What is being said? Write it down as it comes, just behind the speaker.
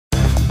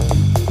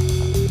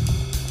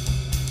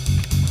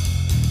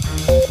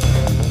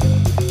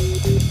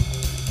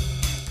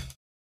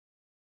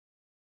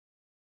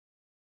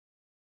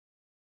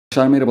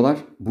Arkadaşlar merhabalar.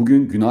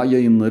 Bugün Günay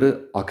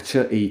Yayınları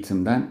Akça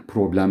Eğitim'den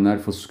Problemler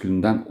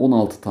fasikülünden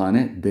 16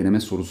 tane deneme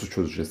sorusu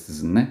çözeceğiz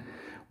sizinle.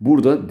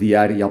 Burada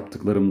diğer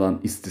yaptıklarımdan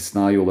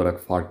istisnai olarak,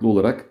 farklı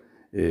olarak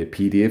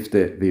PDF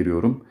de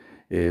veriyorum.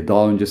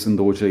 Daha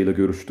öncesinde hocayla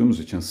görüştüğümüz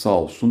için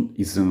sağ olsun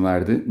izin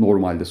verdi.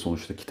 Normalde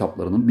sonuçta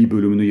kitaplarının bir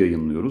bölümünü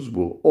yayınlıyoruz.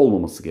 Bu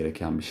olmaması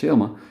gereken bir şey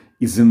ama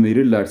izin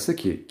verirlerse,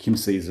 ki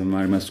kimse izin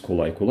vermez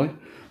kolay kolay.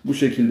 Bu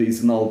şekilde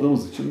izin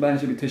aldığımız için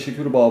bence bir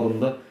teşekkür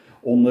babında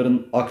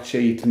onların Akça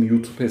Eğitim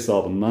YouTube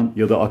hesabından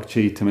ya da Akça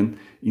Eğitim'in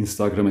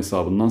Instagram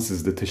hesabından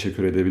siz de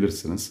teşekkür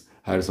edebilirsiniz.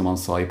 Her zaman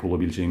sahip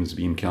olabileceğimiz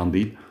bir imkan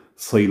değil.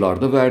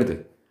 Sayılar da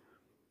verdi.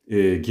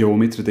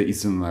 Geometride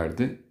izin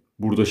verdi.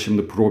 Burada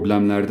şimdi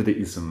problemlerde de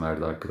izin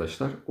verdi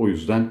arkadaşlar. O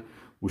yüzden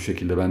bu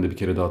şekilde ben de bir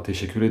kere daha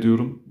teşekkür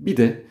ediyorum. Bir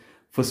de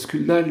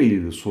fasiküllerle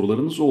ilgili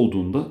sorularınız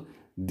olduğunda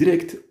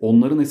direkt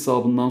onların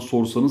hesabından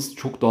sorsanız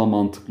çok daha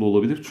mantıklı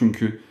olabilir.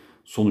 Çünkü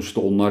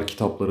sonuçta onlar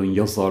kitapların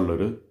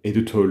yazarları,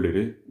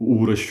 editörleri,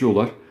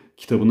 uğraşıyorlar.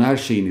 Kitabın her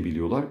şeyini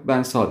biliyorlar.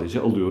 Ben sadece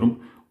alıyorum,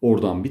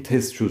 oradan bir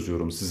test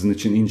çözüyorum. Sizin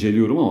için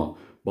inceliyorum ama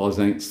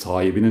bazen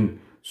sahibinin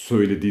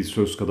söylediği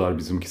söz kadar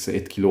bizimkisi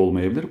etkili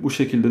olmayabilir. Bu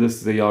şekilde de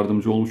size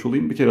yardımcı olmuş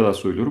olayım. Bir kere daha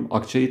söylüyorum.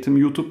 Akça Eğitim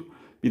YouTube,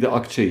 bir de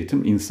Akça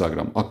Eğitim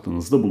Instagram.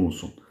 Aklınızda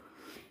bulunsun.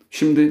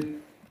 Şimdi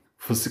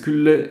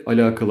fasikülle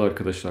alakalı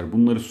arkadaşlar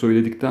bunları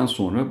söyledikten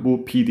sonra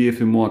bu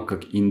PDF'i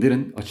muhakkak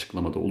indirin.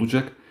 Açıklamada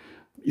olacak.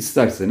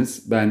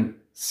 İsterseniz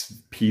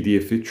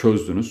PDF'i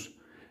çözdünüz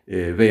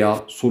veya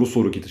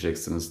soru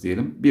gideceksiniz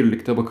diyelim.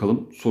 Birlikte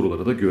bakalım,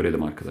 soruları da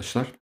görelim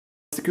arkadaşlar.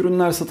 Plastik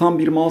ürünler satan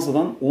bir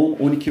mağazadan 10,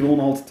 12 ve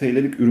 16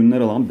 TL'lik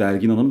ürünler alan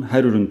Belgin Hanım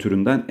her ürün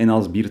türünden en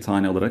az bir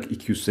tane alarak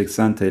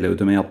 280 TL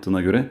ödeme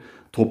yaptığına göre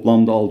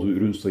toplamda aldığı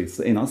ürün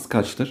sayısı en az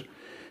kaçtır?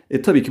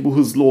 Tabii ki bu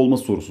hızlı olma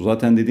sorusu.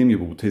 Zaten dediğim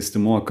gibi bu testi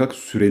muhakkak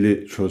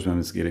süreli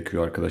çözmemiz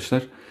gerekiyor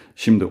arkadaşlar.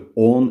 Şimdi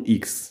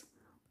 10x,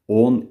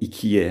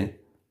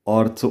 12y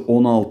artı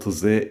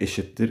 16z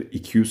eşittir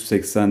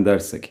 280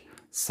 dersek,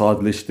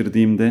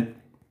 sadeleştirdiğimde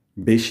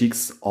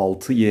 5x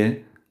 6y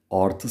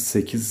artı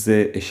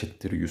 8z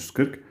eşittir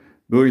 140.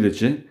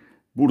 Böylece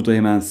burada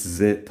hemen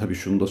size tabii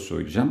şunu da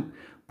söyleyeceğim.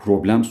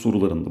 Problem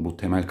sorularında, bu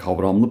temel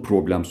kavramlı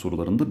problem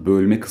sorularında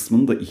bölme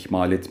kısmını da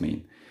ihmal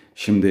etmeyin.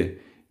 Şimdi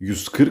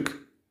 140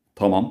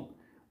 tamam.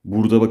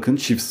 Burada bakın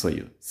çift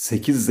sayı.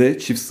 8z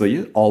çift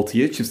sayı,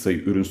 6y çift sayı.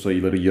 Ürün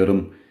sayıları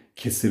yarım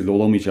kesirli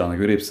olamayacağına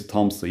göre hepsi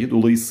tam sayı.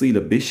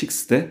 Dolayısıyla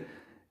 5x de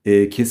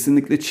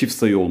kesinlikle çift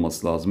sayı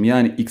olması lazım.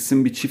 Yani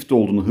x'in bir çift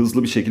olduğunu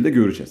hızlı bir şekilde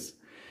göreceğiz.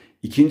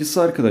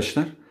 İkincisi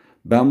arkadaşlar,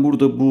 ben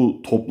burada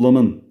bu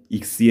toplamın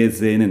x, y,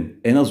 z'nin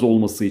en az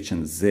olması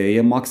için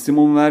z'ye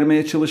maksimum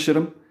vermeye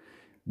çalışırım.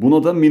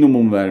 Buna da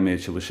minimum vermeye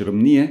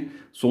çalışırım. Niye?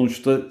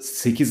 Sonuçta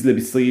 8 ile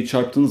bir sayıyı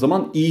çarptığın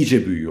zaman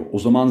iyice büyüyor. O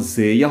zaman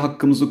z'ye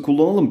hakkımızı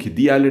kullanalım ki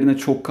diğerlerine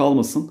çok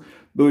kalmasın.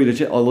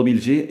 Böylece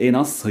alabileceği en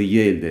az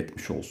sayıyı elde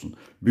etmiş olsun.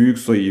 Büyük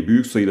sayıyı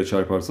büyük sayıyla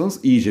çarparsanız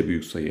iyice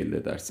büyük sayı elde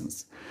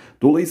edersiniz.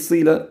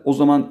 Dolayısıyla o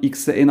zaman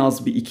x'e en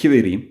az bir 2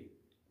 vereyim.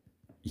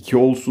 2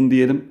 olsun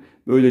diyelim.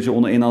 Böylece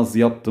onu en az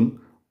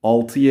yaptım.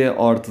 6y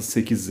artı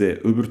 8z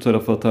öbür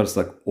tarafa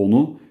atarsak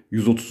onu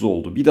 130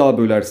 oldu. Bir daha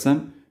bölersem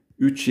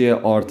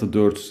 3y artı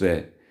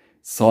 4z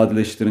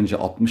sadeleştirince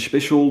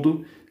 65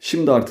 oldu.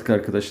 Şimdi artık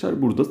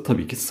arkadaşlar burada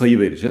tabii ki sayı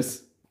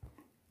vereceğiz.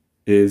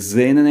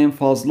 Z'nin en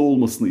fazla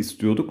olmasını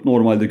istiyorduk.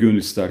 Normalde gönül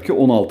ister ki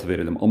 16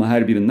 verelim ama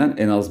her birinden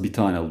en az bir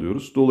tane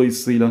alıyoruz.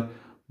 Dolayısıyla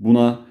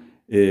buna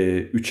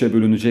 3'e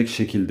bölünecek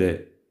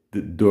şekilde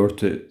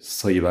 4'e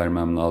sayı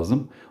vermem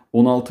lazım.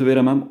 16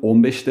 veremem,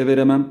 15 de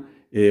veremem.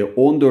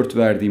 14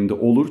 verdiğimde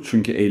olur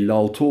çünkü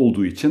 56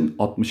 olduğu için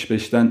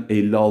 65'ten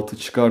 56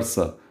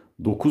 çıkarsa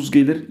 9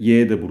 gelir.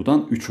 Y de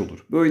buradan 3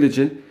 olur.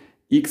 Böylece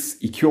x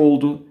 2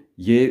 oldu,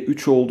 y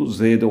 3 oldu,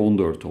 z de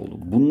 14 oldu.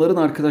 Bunların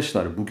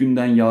arkadaşlar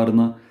bugünden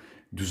yarına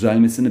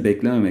düzelmesini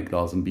beklememek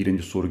lazım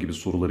birinci soru gibi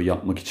soruları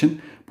yapmak için.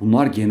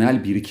 Bunlar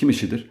genel birikim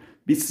işidir.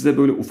 Biz size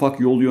böyle ufak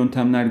yol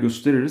yöntemler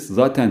gösteririz.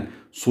 Zaten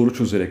soru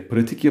çözerek,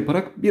 pratik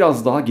yaparak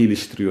biraz daha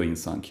geliştiriyor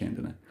insan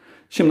kendini.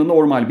 Şimdi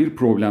normal bir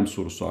problem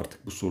sorusu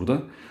artık bu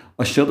soruda.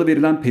 Aşağıda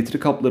verilen petri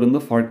kaplarında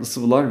farklı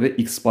sıvılar ve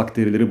X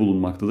bakterileri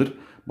bulunmaktadır.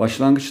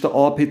 Başlangıçta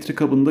A petri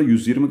kabında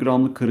 120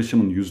 gramlık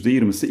karışımın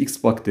 %20'si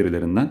X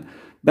bakterilerinden.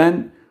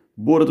 Ben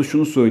bu arada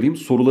şunu söyleyeyim,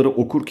 soruları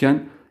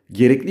okurken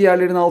gerekli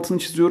yerlerin altını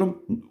çiziyorum.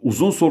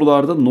 Uzun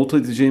sorularda not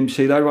edeceğim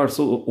şeyler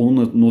varsa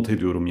onu not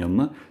ediyorum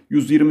yanına.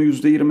 120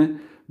 %20,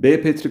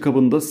 B petri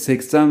kabında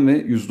 80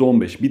 ve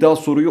 %15. Bir daha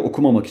soruyu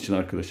okumamak için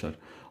arkadaşlar.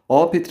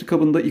 A petri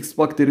kabında X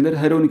bakteriler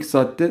her 12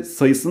 saatte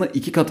sayısını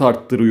 2 kat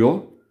arttırıyor.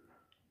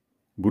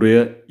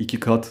 Buraya 2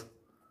 kat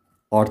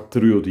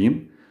arttırıyor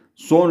diyeyim.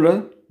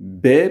 Sonra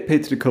B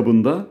petri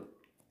kabında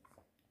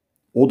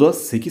o da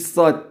 8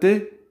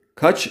 saatte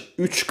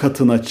 3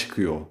 katına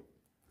çıkıyor.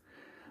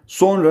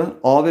 Sonra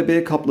A ve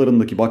B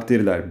kaplarındaki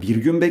bakteriler bir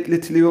gün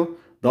bekletiliyor.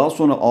 Daha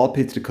sonra A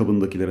petri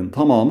kabındakilerin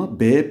tamamı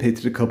B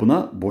petri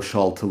kabına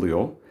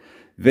boşaltılıyor.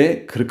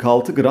 Ve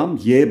 46 gram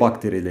Y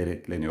bakterileri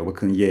ekleniyor.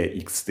 Bakın Y,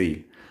 X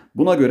değil.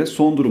 Buna göre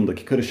son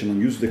durumdaki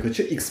karışımın yüzde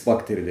kaçı X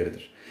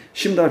bakterileridir?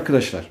 Şimdi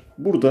arkadaşlar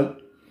burada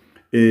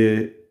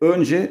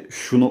Önce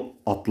şunu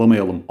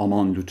atlamayalım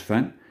aman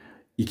lütfen.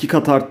 2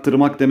 kat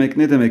arttırmak demek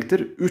ne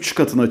demektir? 3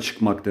 katına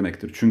çıkmak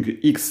demektir. Çünkü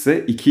x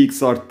ise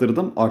 2x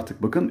arttırdım.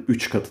 Artık bakın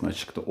 3 katına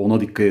çıktı.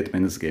 Ona dikkat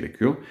etmeniz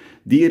gerekiyor.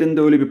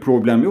 Diğerinde öyle bir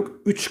problem yok.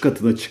 3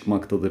 katına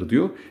çıkmaktadır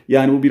diyor.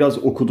 Yani bu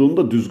biraz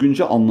okuduğunda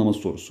düzgünce anlama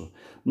sorusu.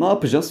 Ne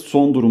yapacağız?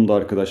 Son durumda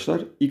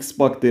arkadaşlar x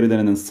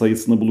bakterilerinin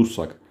sayısını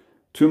bulursak,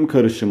 tüm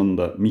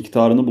karışımında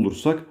miktarını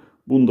bulursak,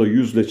 bunu da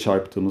 100 ile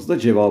çarptığımızda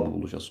cevabı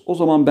bulacağız. O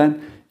zaman ben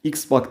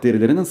x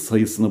bakterilerinin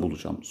sayısını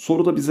bulacağım.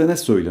 Soruda bize ne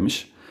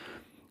söylemiş?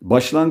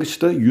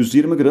 Başlangıçta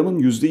 120 gramın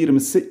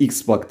 %20'si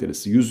X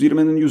bakterisi.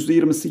 120'nin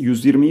 %20'si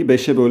 120'yi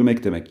 5'e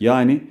bölmek demek.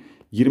 Yani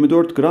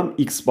 24 gram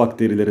X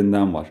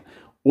bakterilerinden var.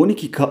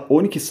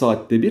 12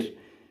 saatte bir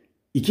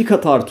 2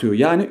 kat artıyor.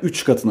 Yani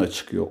 3 katına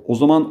çıkıyor. O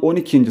zaman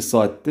 12.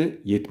 saatte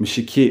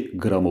 72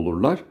 gram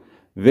olurlar.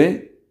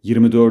 Ve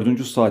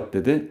 24.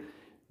 saatte de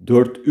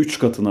 3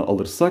 katını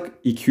alırsak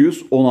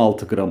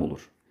 216 gram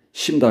olur.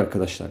 Şimdi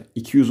arkadaşlar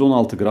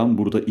 216 gram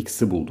burada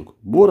X'i bulduk.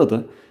 Bu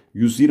arada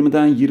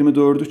 120'den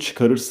 24'ü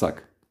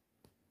çıkarırsak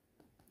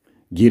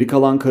geri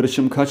kalan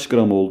karışım kaç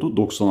gram oldu?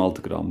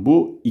 96 gram.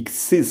 Bu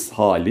X'siz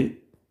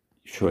hali,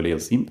 şöyle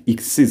yazayım.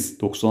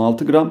 X'siz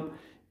 96 gram,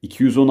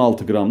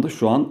 216 gramda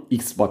şu an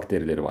X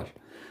bakterileri var.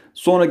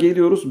 Sonra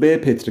geliyoruz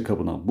B petri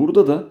kabına.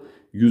 Burada da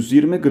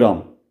 120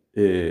 gram,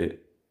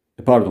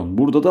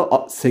 burada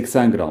da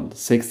 80 gramdı.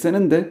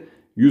 80'in de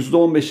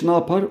 %15'i ne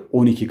yapar?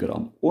 12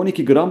 gram.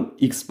 12 gram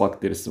X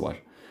bakterisi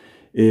var.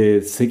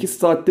 8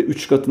 saatte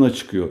 3 katına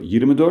çıkıyor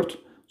 24.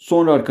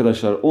 Sonra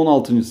arkadaşlar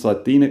 16.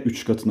 saatte yine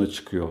 3 katına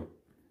çıkıyor.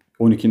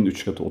 12'nin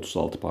 3 katı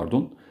 36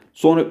 pardon.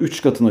 Sonra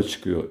 3 katına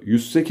çıkıyor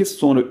 108.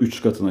 Sonra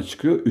 3 katına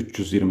çıkıyor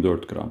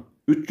 324 gram.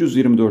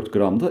 324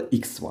 gramda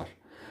X var.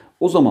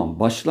 O zaman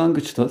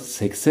başlangıçta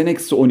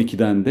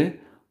 80-12'den de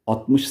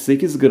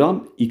 68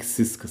 gram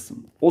X'siz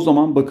kısım. O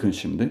zaman bakın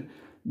şimdi.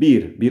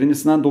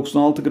 Birincisinden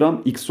 96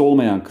 gram X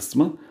olmayan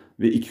kısmı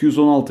ve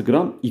 216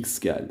 gram X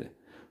geldi.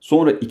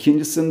 Sonra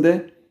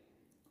ikincisinde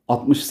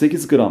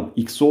 68 gram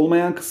X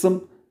olmayan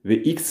kısım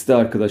ve X de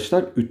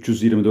arkadaşlar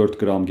 324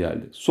 gram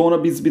geldi.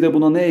 Sonra biz bir de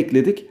buna ne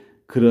ekledik?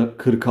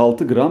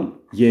 46 gram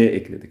Y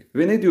ekledik.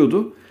 Ve ne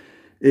diyordu?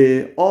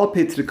 A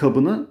petri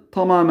kabını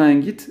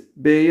tamamen git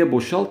B'ye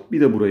boşalt,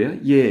 bir de buraya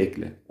Y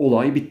ekle.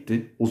 Olay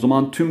bitti. O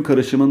zaman tüm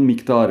karışımın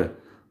miktarı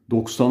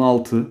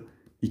 96,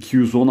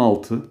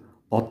 216,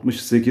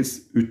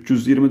 68,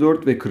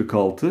 324 ve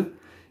 46.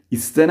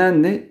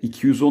 İstenen ne?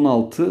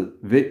 216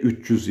 ve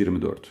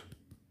 324.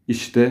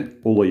 İşte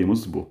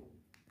olayımız bu.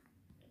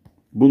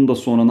 Bunu da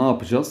sonra ne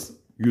yapacağız?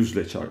 100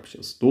 ile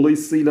çarpacağız.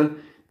 Dolayısıyla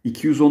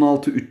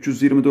 216,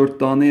 324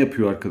 daha ne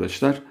yapıyor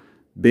arkadaşlar?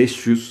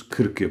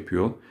 540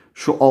 yapıyor.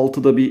 Şu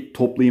 6'da bir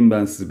toplayayım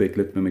ben sizi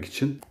bekletmemek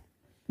için.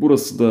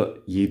 Burası da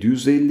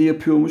 750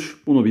 yapıyormuş.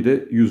 Bunu bir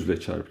de 100 ile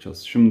çarpacağız.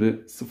 Şimdi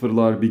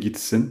sıfırlar bir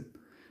gitsin.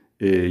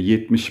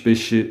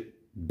 75'i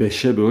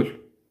 5'e böl.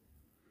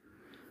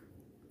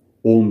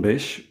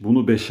 15. Bunu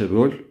 5'e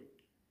böl.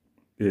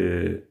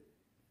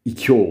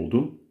 2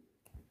 oldu.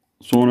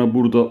 Sonra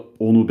burada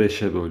 10'u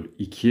 5'e böl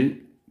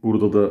 2.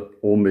 Burada da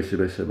 15'i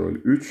 5'e böl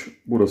 3.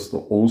 Burası da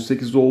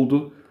 18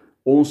 oldu.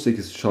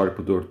 18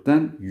 çarpı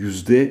 4'ten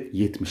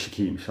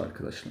 %72'ymiş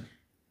arkadaşlar.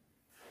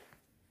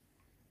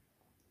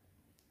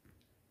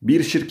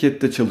 Bir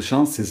şirkette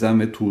çalışan Sezen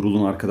ve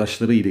Tuğrul'un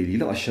arkadaşları ile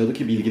ilgili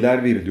aşağıdaki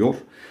bilgiler veriliyor.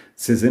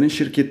 Sezen'in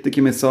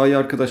şirketteki mesai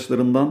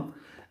arkadaşlarından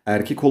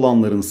erkek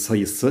olanların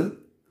sayısı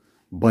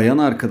bayan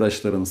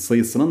arkadaşların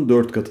sayısının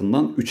 4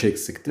 katından 3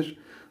 eksiktir.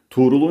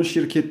 Tuğrul'un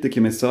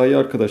şirketteki mesai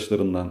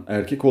arkadaşlarından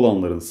erkek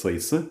olanların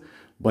sayısı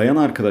bayan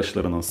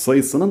arkadaşlarının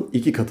sayısının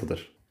 2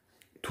 katıdır.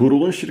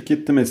 Tuğrul'un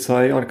şirkette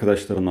mesai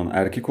arkadaşlarından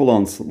erkek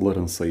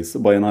olanların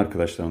sayısı bayan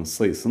arkadaşlarının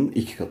sayısının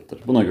 2 katıdır.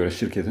 Buna göre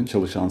şirketin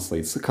çalışan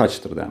sayısı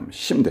kaçtır denmiş.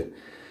 Şimdi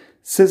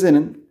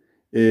Sezen'in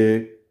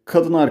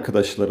kadın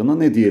arkadaşlarına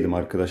ne diyelim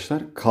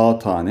arkadaşlar? K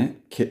tane,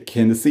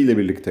 kendisiyle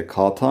birlikte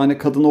K tane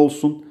kadın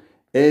olsun,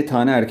 E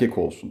tane erkek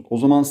olsun. O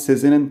zaman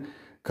Sezen'in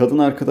kadın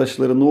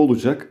arkadaşları ne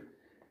olacak?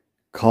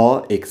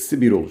 K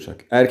eksi 1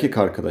 olacak. Erkek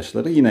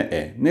arkadaşları yine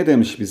E. Ne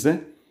demiş bize?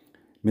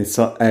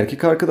 Mesela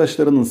erkek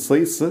arkadaşlarının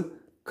sayısı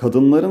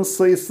kadınların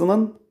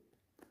sayısının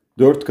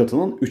 4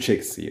 katının 3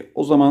 eksiği.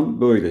 O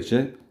zaman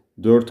böylece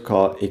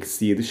 4K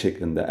eksi 7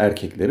 şeklinde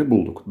erkekleri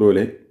bulduk.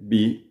 Böyle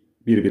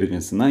bir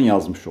cinsinden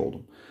yazmış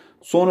oldum.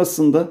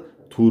 Sonrasında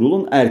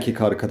Tuğrul'un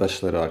erkek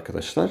arkadaşları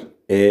arkadaşlar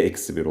E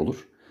eksi 1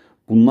 olur.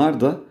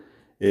 Bunlar da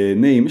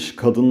neymiş?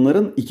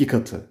 Kadınların 2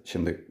 katı.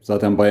 Şimdi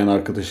zaten bayan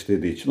arkadaş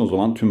dediği için o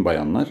zaman tüm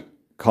bayanlar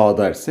K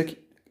dersek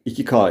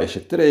 2K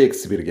eşittir E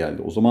eksi 1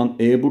 geldi. O zaman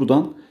E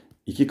buradan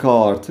 2K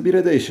artı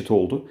 1'e de eşit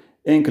oldu.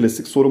 En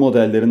klasik soru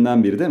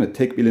modellerinden biri değil mi?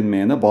 Tek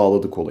bilinmeyene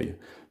bağladık olayı.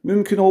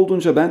 Mümkün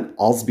olduğunca ben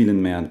az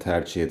bilinmeyen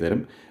tercih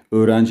ederim.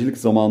 Öğrencilik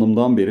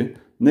zamanımdan beri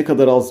ne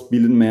kadar az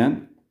bilinmeyen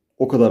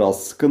o kadar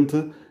az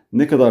sıkıntı,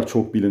 ne kadar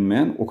çok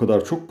bilinmeyen o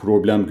kadar çok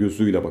problem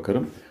gözüyle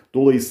bakarım.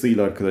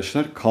 Dolayısıyla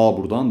arkadaşlar K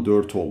buradan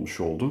 4 olmuş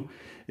oldu.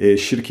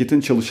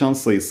 Şirketin çalışan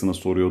sayısını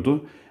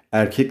soruyordu.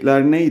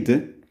 Erkekler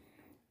neydi?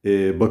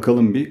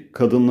 Bakalım bir.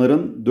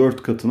 Kadınların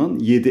 4 katının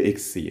 7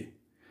 eksiği.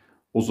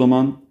 O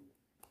zaman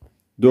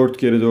 4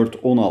 kere 4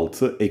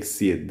 16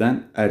 eksi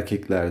 7'den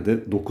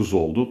erkeklerde 9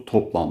 oldu.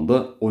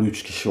 Toplamda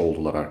 13 kişi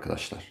oldular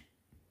arkadaşlar.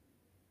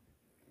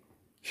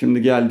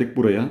 Şimdi geldik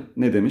buraya.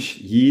 Ne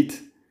demiş?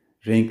 Yiğit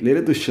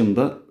renkleri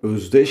dışında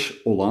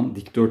özdeş olan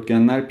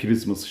dikdörtgenler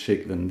prizması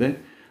şeklinde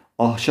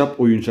ahşap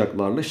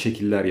oyuncaklarla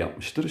şekiller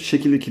yapmıştır.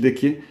 Şekil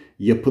 2'deki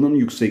yapının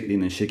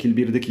yüksekliğinin şekil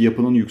 1'deki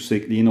yapının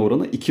yüksekliğine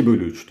oranı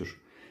 2/3'tür.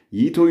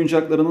 Yiğit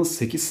oyuncaklarının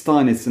 8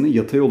 tanesini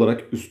yatay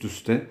olarak üst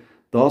üste,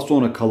 daha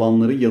sonra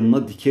kalanları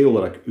yanına dikey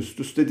olarak üst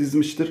üste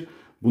dizmiştir.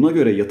 Buna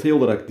göre yatay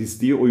olarak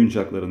dizdiği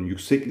oyuncakların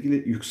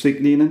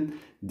yüksekliğinin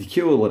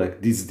dikey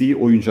olarak dizdiği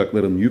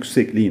oyuncakların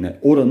yüksekliğine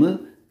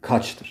oranı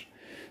kaçtır?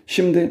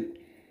 Şimdi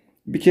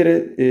bir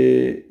kere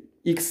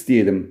x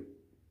diyelim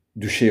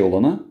düşey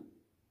olana,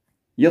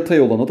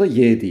 yatay olana da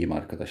y diyeyim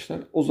arkadaşlar.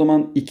 O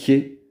zaman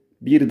 2,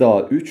 bir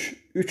daha 3,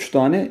 3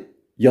 tane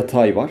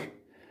yatay var.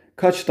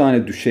 Kaç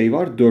tane düşey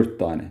var? 4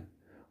 tane.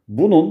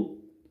 Bunun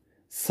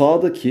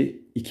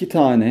sağdaki 2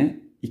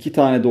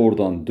 tane de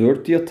oradan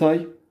 4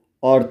 yatay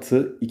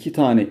artı 2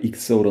 tane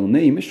x'e oranı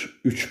neymiş?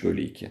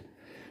 3/2.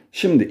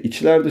 Şimdi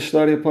içler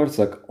dışlar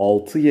yaparsak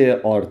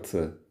 6y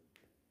artı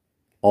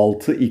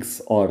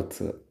 6x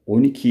artı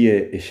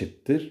 12y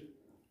eşittir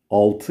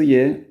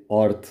 6y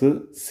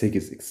artı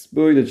 8x.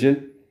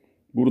 Böylece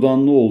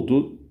buradan ne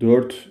oldu?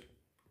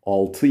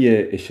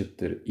 6y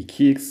eşittir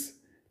 2x,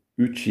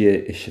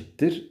 3y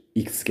eşittir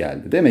x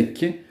geldi. Demek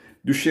ki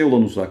düşey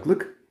olan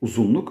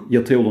uzunluk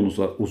yatay olan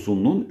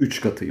uzunluğun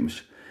 3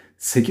 katıymış.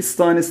 8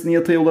 tanesini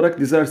yatay olarak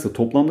dizerse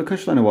toplamda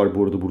kaç tane var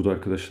bu arada burada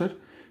arkadaşlar?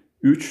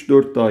 3,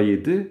 4 daha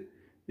 7,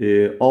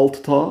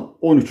 6 daha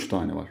 13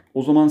 tane var.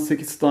 O zaman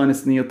 8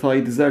 tanesini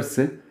yatay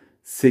dizerse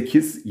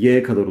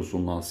 8y kadar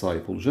uzunluğa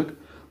sahip olacak.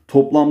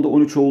 Toplamda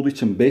 13 olduğu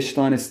için 5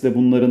 tanesi de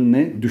bunların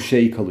ne?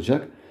 Düşey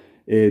kalacak.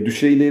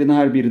 Düşeylerin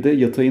her biri de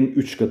yatayın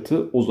 3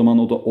 katı. O zaman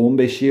o da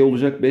 15y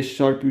olacak 5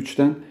 çarpı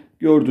 3'ten.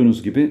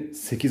 Gördüğünüz gibi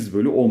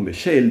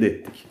 8/15'i elde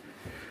ettik.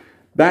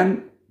 Ben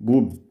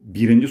bu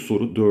birinci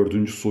soru,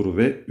 dördüncü soru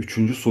ve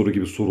üçüncü soru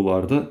gibi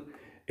sorularda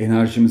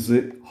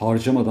enerjimizi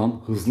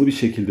harcamadan hızlı bir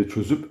şekilde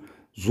çözüp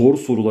zor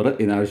sorulara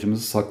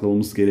enerjimizi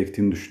saklamamız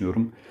gerektiğini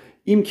düşünüyorum.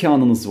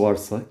 İmkanınız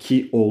varsa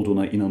ki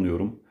olduğuna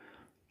inanıyorum.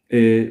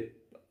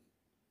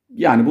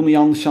 Yani bunu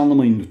yanlış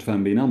anlamayın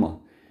lütfen beni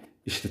ama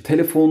işte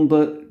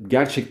telefonda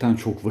gerçekten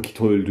çok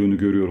vakit öldüğünü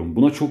görüyorum.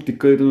 Buna çok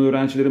dikkat eden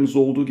öğrencilerimiz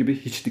olduğu gibi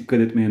hiç dikkat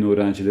etmeyen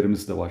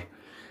öğrencilerimiz de var.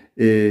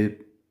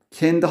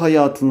 Kendi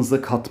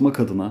hayatınıza katmak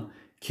adına,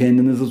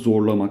 kendinizi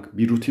zorlamak,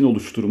 bir rutin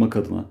oluşturmak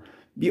adına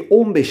bir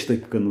 15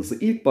 dakikanızı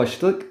ilk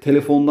başta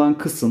telefondan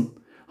kısın.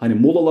 Hani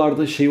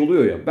molalarda şey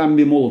oluyor ya, ben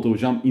bir molada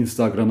hocam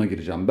Instagram'a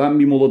gireceğim. Ben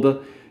bir molada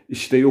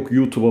işte yok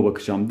YouTube'a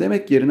bakacağım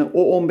demek yerine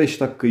o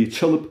 15 dakikayı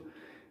çalıp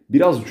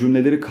biraz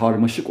cümleleri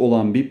karmaşık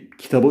olan bir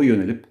kitaba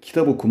yönelip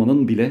kitap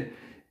okumanın bile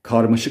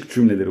karmaşık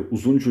cümleleri,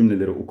 uzun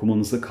cümleleri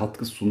okumanıza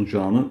katkı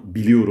sunacağını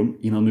biliyorum,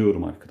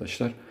 inanıyorum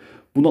arkadaşlar.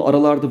 Bunu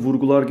aralarda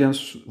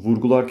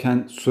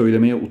vurgularken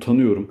söylemeye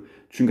utanıyorum.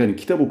 Çünkü hani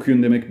kitap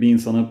okuyun demek bir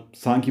insana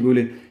sanki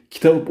böyle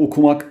kitap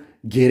okumak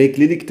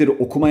gerekliliktir,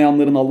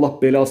 okumayanların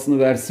Allah belasını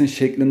versin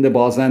şeklinde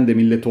bazen de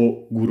millet o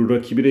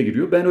gurura, kibire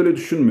giriyor. Ben öyle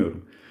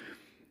düşünmüyorum.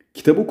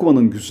 Kitap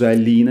okumanın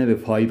güzelliğine ve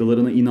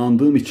faydalarına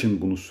inandığım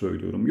için bunu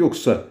söylüyorum.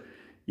 Yoksa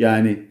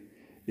yani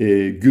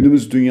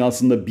günümüz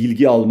dünyasında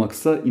bilgi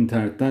almaksa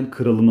internetten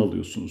kralını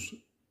alıyorsunuz.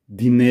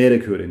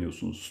 Dinleyerek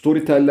öğreniyorsunuz.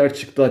 Storyteller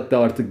çıktı hatta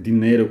artık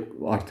dinleyerek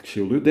artık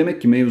şey oluyor.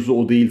 Demek ki mevzu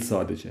o değil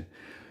sadece.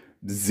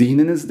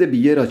 Zihninizde bir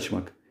yer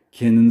açmak,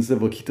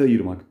 kendinize vakit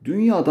ayırmak,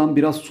 dünyadan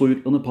biraz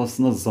soyutlanıp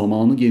aslında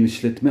zamanı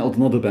genişletme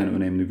adına da ben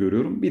önemli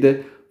görüyorum. Bir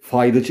de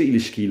faydacı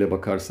ilişkiyle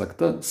bakarsak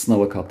da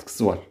sınava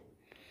katkısı var.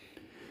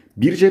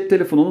 Bir cep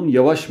telefonunun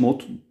yavaş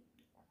mod,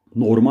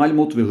 normal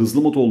mod ve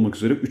hızlı mod olmak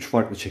üzere 3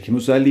 farklı çekim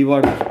özelliği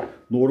vardır.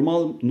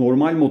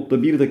 Normal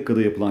modda 1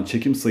 dakikada yapılan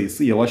çekim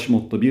sayısı yavaş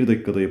modda 1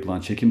 dakikada yapılan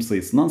çekim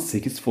sayısından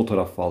 8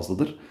 fotoğraf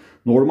fazladır.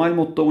 Normal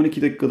modda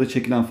 12 dakikada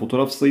çekilen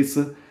fotoğraf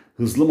sayısı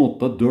hızlı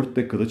modda 4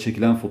 dakikada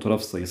çekilen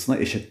fotoğraf sayısına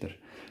eşittir.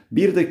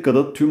 1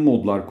 dakikada tüm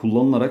modlar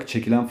kullanılarak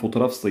çekilen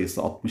fotoğraf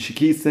sayısı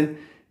 62 ise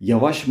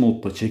yavaş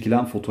modda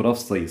çekilen fotoğraf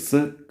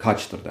sayısı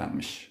kaçtır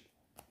denmiş.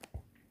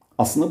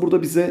 Aslında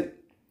burada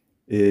bize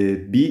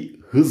bir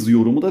hız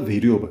yorumu da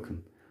veriyor bakın.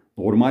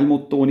 Normal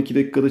modda 12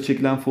 dakikada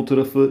çekilen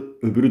fotoğrafı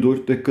öbürü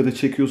 4 dakikada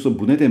çekiyorsa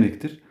bu ne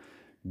demektir?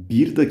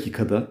 1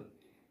 dakikada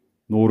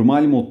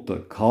normal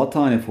modda K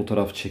tane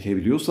fotoğraf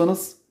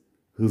çekebiliyorsanız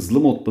hızlı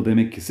modda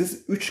demek ki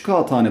siz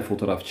 3K tane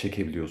fotoğraf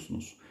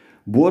çekebiliyorsunuz.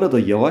 Bu arada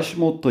yavaş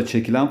modda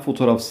çekilen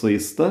fotoğraf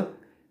sayısı da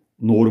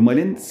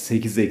normalin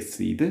 8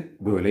 eksiğiydi.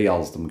 Böyle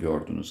yazdım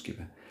gördüğünüz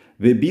gibi.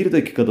 Ve 1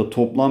 dakikada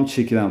toplam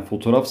çekilen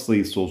fotoğraf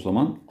sayısı o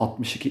zaman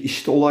 62.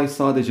 İşte olay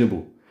sadece bu.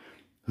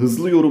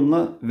 Hızlı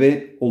yorumla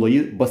ve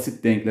olayı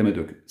basit denkleme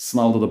dök.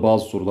 Sınavda da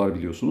bazı sorular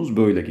biliyorsunuz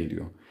böyle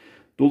geliyor.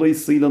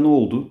 Dolayısıyla ne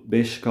oldu?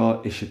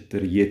 5K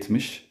eşittir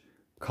 70.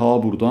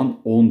 K buradan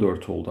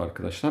 14 oldu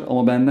arkadaşlar.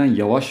 Ama benden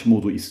yavaş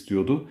modu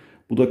istiyordu.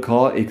 Bu da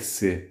K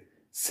eksi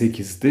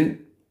 8'di.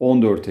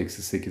 14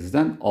 eksi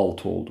 8'den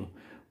 6 oldu.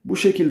 Bu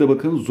şekilde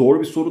bakın, zor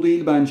bir soru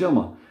değil bence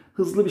ama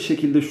hızlı bir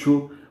şekilde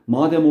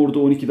madem orada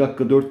 12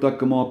 dakika 4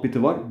 dakika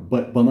muhabbeti var,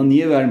 bana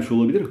niye vermiş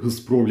olabilir?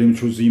 Hız problemi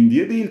çözeyim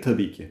diye değil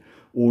tabii ki.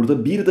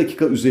 Orada 1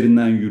 dakika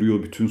üzerinden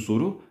yürüyor bütün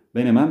soru.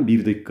 Ben hemen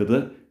 1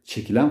 dakikada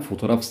çekilen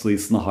fotoğraf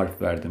sayısına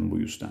harf verdim bu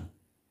yüzden.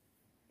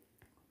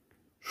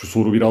 Şu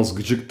soru biraz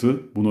gıcıktı.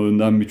 Bunu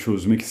önden bir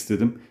çözmek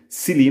istedim.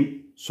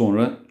 Sileyim,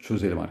 sonra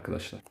çözelim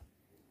arkadaşlar.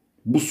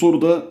 Bu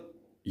soruda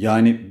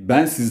yani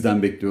ben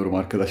sizden bekliyorum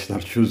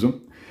arkadaşlar çözüm.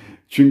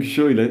 Çünkü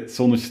şöyle,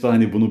 sonuçta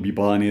hani bunu bir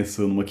bahaneye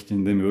sığınmak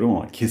için demiyorum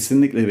ama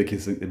kesinlikle ve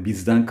kesinlikle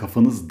bizden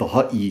kafanız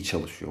daha iyi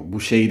çalışıyor. Bu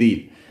şey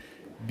değil.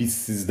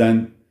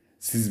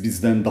 Siz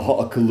bizden daha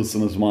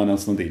akıllısınız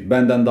manasında değil.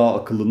 Benden daha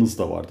akıllınız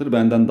da vardır.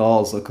 Benden daha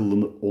az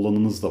akıllı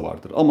olanınız da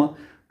vardır. Ama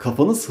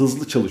kafanız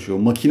hızlı çalışıyor.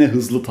 Makine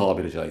hızlı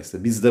tabiri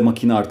caizse. Bizde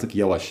makine artık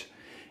yavaş.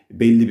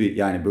 Belli bir,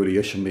 yani böyle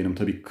yaşım benim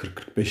tabii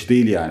 40-45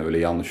 değil, yani öyle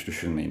yanlış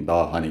düşünmeyin.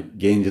 Daha hani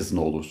genciz ne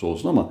olursa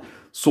olsun ama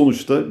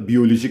sonuçta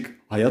biyolojik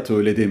hayat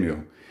öyle demiyor.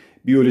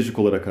 Biyolojik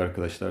olarak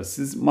arkadaşlar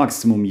siz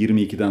maksimum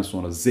 22'den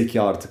sonra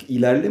zeka artık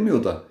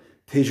ilerlemiyor da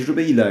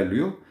tecrübe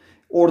ilerliyor.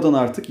 Oradan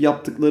artık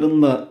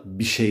yaptıklarınla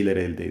bir şeyler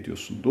elde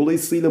ediyorsun.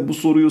 Dolayısıyla bu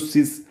soruyu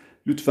siz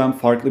lütfen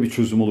farklı bir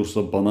çözüm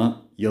olursa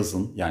bana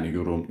yazın. Yani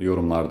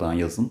yorumlardan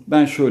yazın.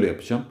 Ben şöyle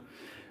yapacağım.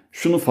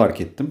 Şunu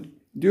fark ettim.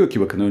 Diyor ki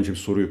bakın, önce bir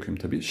soruyu okuyayım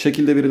tabii.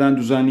 Şekilde verilen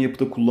düzenli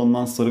yapıda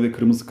kullanılan sarı ve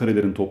kırmızı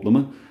karelerin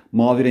toplamı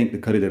mavi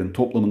renkli karelerin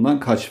toplamından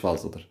kaç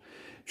fazladır?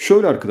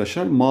 Şöyle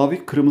arkadaşlar,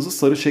 mavi kırmızı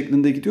sarı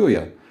şeklinde gidiyor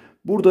ya.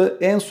 Burada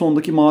en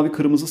sondaki mavi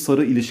kırmızı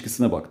sarı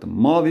ilişkisine baktım.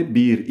 Mavi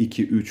 1,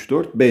 2, 3,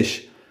 4,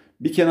 5.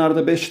 Bir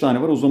kenarda 5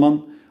 tane var. O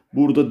zaman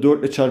burada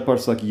 4 ile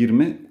çarparsak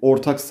 20.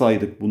 Ortak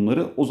saydık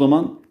bunları. O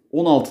zaman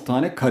 16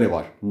 tane kare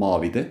var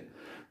mavide.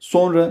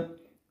 Sonra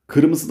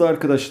kırmızıda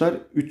arkadaşlar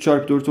 3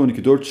 çarpı 4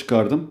 12, 4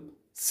 çıkardım.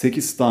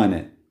 8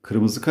 tane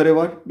kırmızı kare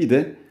var.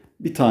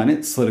 Bir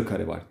tane sarı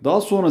kare var.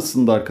 Daha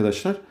sonrasında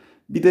arkadaşlar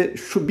bir de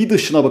şu bir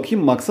dışına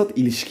bakayım. Maksat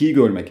ilişkiyi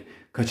görmek.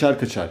 Kaçar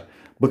kaçar.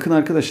 Bakın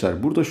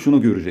arkadaşlar, burada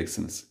şunu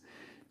göreceksiniz.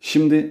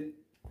 Şimdi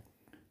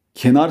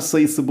kenar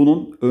sayısı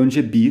bunun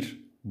önce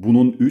 1,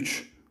 bunun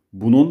 3,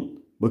 bunun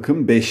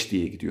bakın 5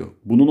 diye gidiyor.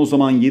 Bunun o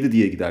zaman 7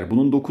 diye gider.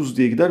 Bunun 9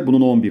 diye gider.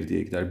 Bunun 11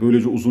 diye gider.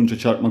 Böylece uzunca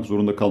çarpmak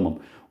zorunda kalmam.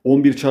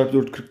 11 çarpı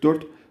 4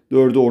 44.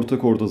 4'ü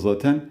ortak orada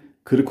zaten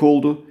 40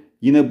 oldu.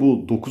 Yine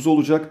bu 9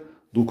 olacak.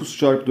 9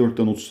 çarpı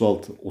 4'ten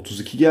 36.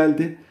 32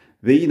 geldi.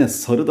 Ve yine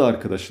sarı da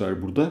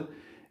arkadaşlar burada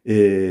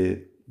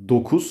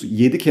 9,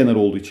 7 kenar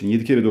olduğu için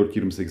 7 kere 4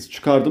 28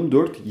 çıkardım.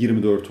 4,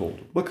 24 oldu.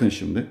 Bakın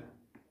şimdi.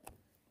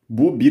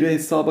 Bu 1'e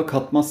hesaba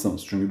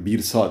katmazsanız, çünkü 1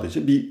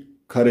 sadece bir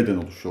kareden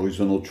oluşuyor. O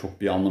yüzden o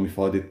çok bir anlam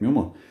ifade etmiyor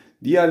ama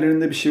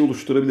diğerlerinde bir şey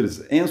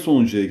oluşturabiliriz. En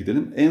sonuncuya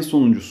gidelim. En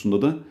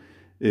sonuncusunda da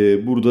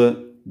burada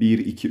 1,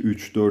 2,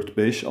 3, 4,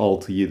 5,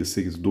 6, 7,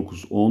 8,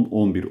 9, 10,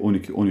 11,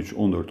 12, 13,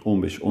 14,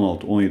 15,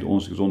 16, 17,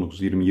 18,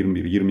 19, 20,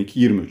 21, 22,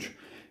 23.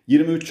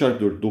 23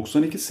 çarpı 4,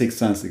 92,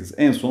 88.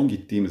 En son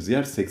gittiğimiz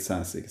yer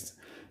 88.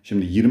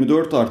 Şimdi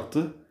 24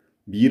 arttı.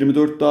 Bir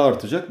 24 daha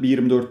artacak, bir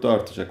 24 daha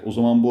artacak. O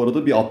zaman bu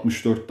arada bir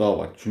 64 daha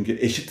var. Çünkü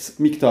eşit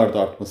miktarda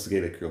artması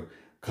gerekiyor.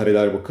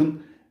 Kareler bakın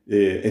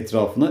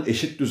etrafına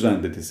eşit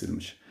düzende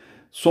dizilmiş.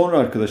 Sonra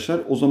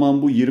arkadaşlar o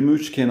zaman bu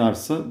 23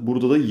 kenarsa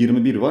burada da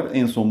 21 var.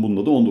 En son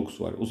bunda da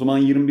 19 var. O zaman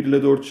 21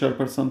 ile 4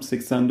 çarparsam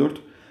 84.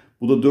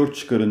 Bu da 4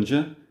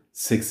 çıkarınca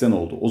 80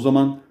 oldu. O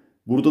zaman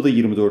burada da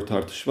 24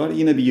 artış var.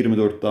 Yine bir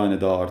 24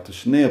 tane daha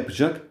artış. Ne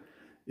yapacak?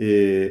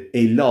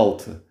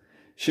 56.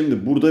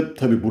 Şimdi burada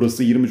tabi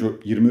burası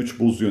 23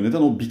 bozuyor.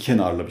 Neden? O bir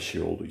kenarla bir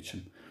şey olduğu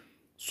için.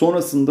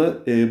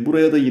 Sonrasında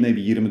buraya da yine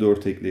bir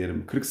 24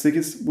 ekleyelim.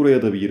 48.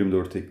 Buraya da bir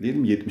 24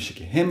 ekleyelim.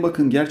 72. Hem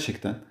bakın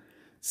gerçekten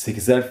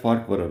 8'er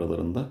fark var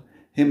aralarında.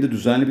 Hem de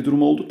düzenli bir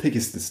durum oldu. Tek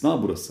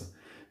istisna burası.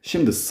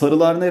 Şimdi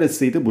sarılar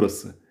neresiydi?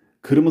 Burası.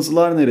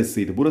 Kırmızılar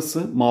neresiydi?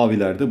 Burası.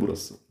 Maviler de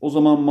burası. O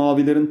zaman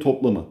mavilerin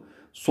toplamı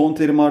son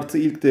terim artı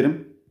ilk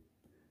terim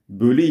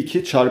bölü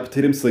 2 çarpı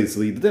terim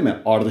sayısıydı değil mi?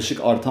 Ardışık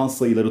artan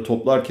sayıları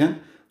toplarken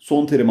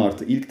son terim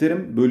artı ilk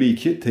terim bölü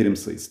 2 terim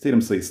sayısı.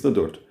 Terim sayısı da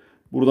 4.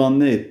 Buradan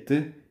ne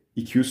etti?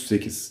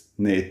 208.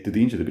 Ne etti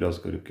deyince de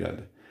biraz garip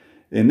geldi.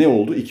 Ne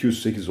oldu?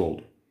 208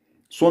 oldu.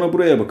 Sonra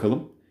buraya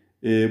bakalım.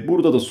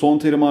 Burada da son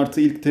terim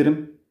artı ilk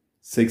terim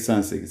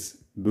 88.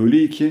 Bölü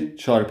 2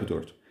 çarpı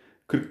 4.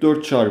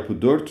 44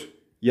 çarpı 4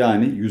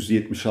 yani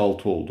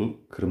 176 oldu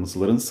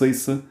kırmızıların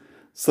sayısı.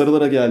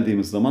 Sarılara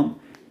geldiğimiz zaman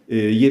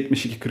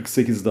 72,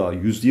 48 daha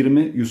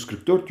 120,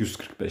 144,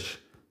 145.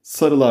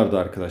 Sarılarda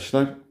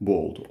arkadaşlar bu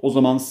oldu. O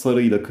zaman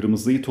sarıyla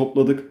kırmızıyı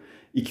topladık.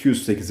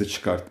 208'i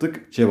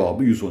çıkarttık.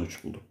 Cevabı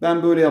 113 bulduk.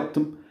 Ben böyle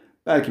yaptım.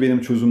 Belki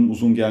benim çözümüm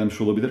uzun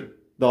gelmiş olabilir.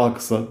 Daha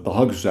kısa,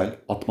 daha güzel,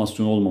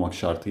 atmasyon olmamak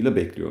şartıyla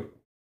bekliyorum.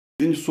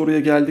 Birinci soruya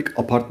geldik.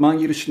 Apartman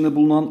girişinde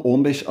bulunan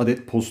 15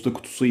 adet posta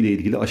kutusu ile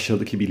ilgili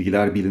aşağıdaki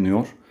bilgiler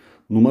biliniyor.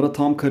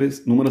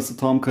 Numarası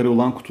tam kare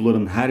olan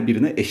kutuların her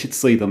birine eşit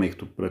sayıda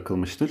mektup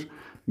bırakılmıştır.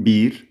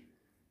 1,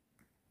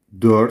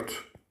 4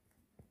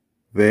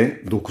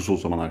 ve 9 o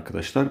zaman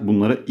arkadaşlar.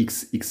 Bunlara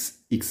x, x,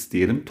 x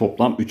diyelim.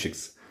 Toplam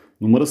 3x.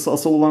 Numarası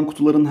asal olan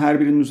kutuların her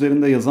birinin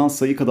üzerinde yazan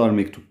sayı kadar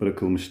mektup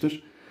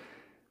bırakılmıştır.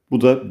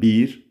 Bu da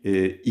 1,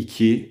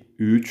 2,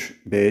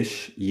 3,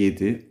 5,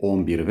 7,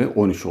 11 ve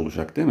 13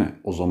 olacak değil mi?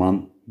 O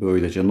zaman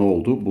böylece ne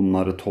oldu?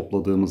 Bunları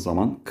topladığımız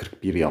zaman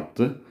 41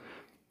 yaptı.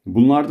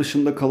 Bunlar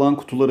dışında kalan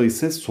kutulara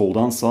ise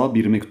soldan sağa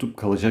bir mektup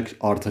kalacak,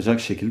 artacak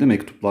şekilde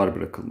mektuplar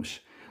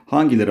bırakılmış.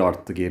 Hangileri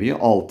arttı geriye?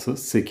 6,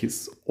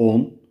 8,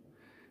 10,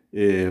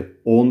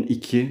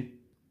 12,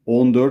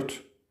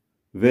 14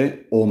 ve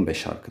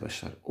 15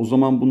 arkadaşlar. O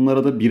zaman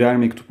bunlara da birer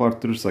mektup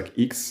arttırırsak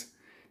x,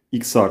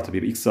 x artı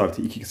 1, x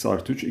artı 2, x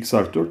artı 3, x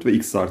artı 4 ve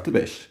x artı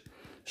 5.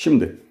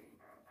 Şimdi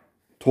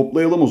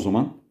toplayalım o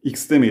zaman.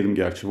 X demeyelim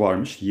gerçi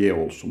varmış. Y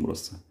olsun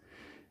burası.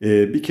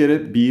 Bir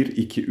kere 1,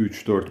 2,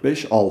 3, 4,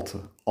 5, 6.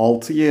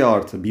 6y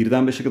artı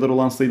 1'den 5'e kadar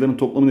olan sayıların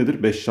toplamı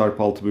nedir? 5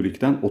 çarpı 6 bölü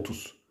 2'den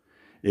 30.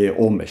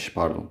 15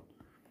 pardon.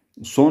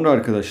 Sonra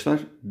arkadaşlar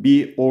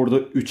bir orada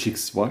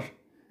 3x var.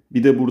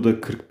 Bir de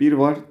burada 41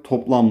 var.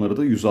 Toplamları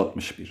da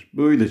 161.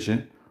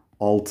 Böylece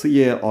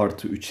 6y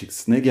artı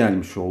 3x ne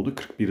gelmiş oldu?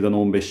 41'den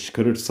 15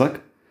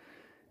 çıkarırsak,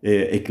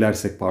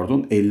 eklersek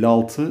pardon,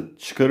 56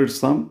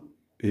 çıkarırsam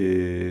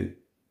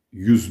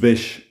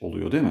 105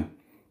 oluyor değil mi?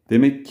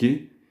 Demek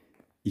ki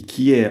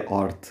 2y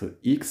artı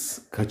x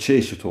kaça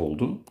eşit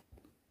oldu?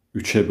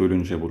 3'e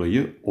bölünce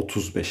burayı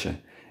 35'e.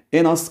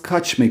 En az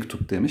kaç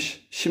mektup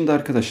demiş. Şimdi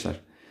arkadaşlar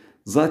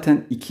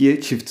zaten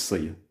 2y çift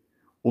sayı.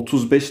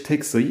 35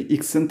 tek sayı,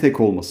 x'in tek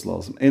olması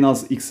lazım. En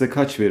az x'e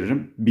kaç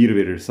veririm? 1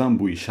 verirsem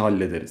bu işi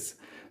hallederiz.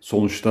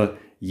 Sonuçta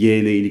y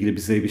ile ilgili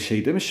bize bir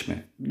şey demiş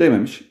mi?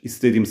 Dememiş.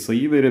 İstediğim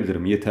sayıyı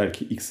verebilirim. Yeter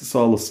ki x'i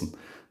sağlasın.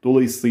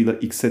 Dolayısıyla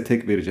x'e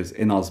tek vereceğiz.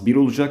 En az 1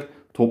 olacak.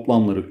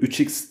 Toplamları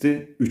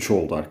 3x'ti. 3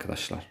 oldu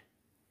arkadaşlar.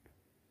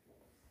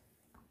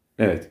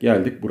 Evet,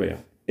 geldik buraya.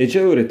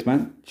 Ece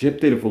öğretmen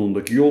cep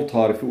telefonundaki yol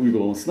tarifi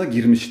uygulamasına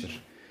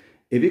girmiştir.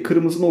 Evi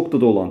kırmızı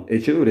noktada olan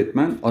Ece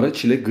öğretmen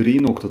araç ile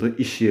gri noktada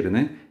iş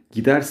yerine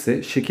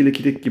giderse şekil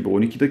 2'deki gibi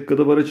 12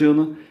 dakikada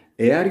varacağını,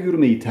 eğer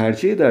yürümeyi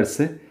tercih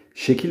ederse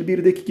şekil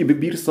 1'deki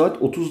gibi 1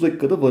 saat 30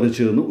 dakikada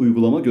varacağını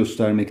uygulama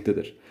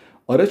göstermektedir.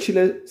 Araç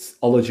ile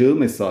alacağı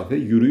mesafe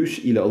yürüyüş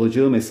ile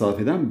alacağı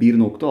mesafeden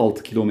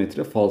 1,6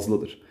 kilometre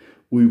fazladır.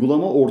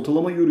 Uygulama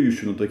ortalama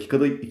yürüyüşünü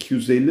dakikada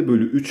 250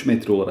 bölü 3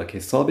 metre olarak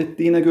hesap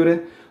ettiğine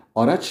göre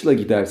araçla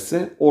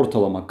giderse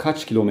ortalama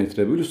kaç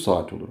kilometre bölü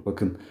saat olur?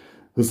 Bakın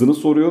hızını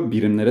soruyor,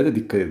 birimlere de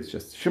dikkat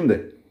edeceğiz.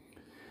 Şimdi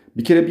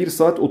bir kere 1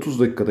 saat 30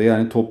 dakikada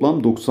yani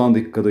toplam 90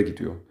 dakikada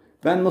gidiyor.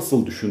 Ben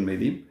nasıl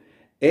düşünmeliyim?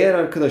 Eğer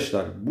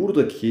arkadaşlar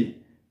buradaki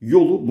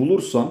yolu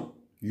bulursam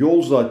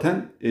yol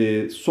zaten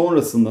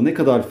sonrasında ne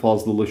kadar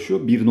fazlalaşıyor?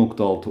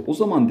 1,6. O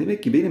zaman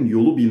demek ki benim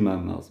yolu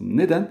bilmem lazım.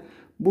 Neden?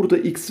 Burada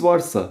x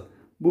varsa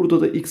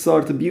burada da x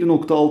artı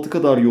 1,6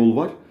 kadar yol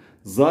var.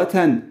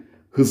 Zaten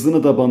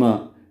hızını da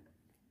bana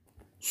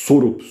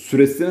sorup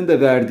süresini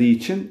de verdiği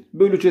için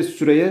böleceğiz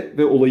süreye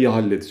ve olayı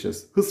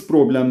halledeceğiz. Hız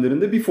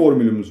problemlerinde bir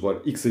formülümüz var.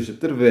 X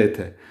eşittir vt.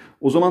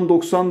 O zaman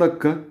 90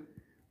 dakika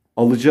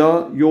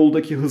alacağı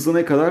yoldaki hızı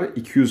ne kadar?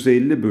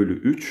 250 bölü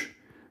 3.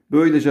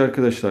 Böylece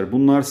arkadaşlar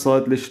bunlar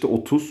sadeleşti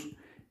 30.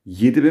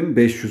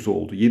 7500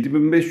 oldu.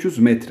 7500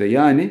 metre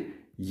yani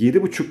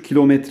 7,5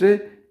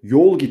 kilometre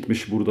yol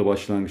gitmiş burada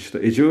başlangıçta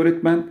Ece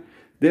öğretmen.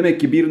 Demek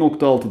ki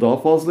 1,6 daha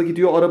fazla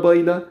gidiyor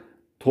arabayla.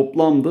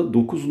 Toplamda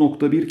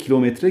 9,1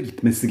 kilometre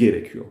gitmesi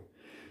gerekiyor.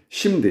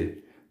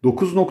 Şimdi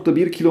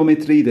 9,1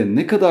 kilometreyi de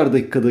ne kadar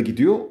dakikada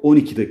gidiyor?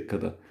 12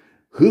 dakikada.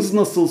 Hız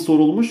nasıl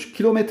sorulmuş?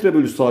 Kilometre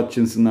bölü saat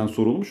cinsinden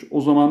sorulmuş.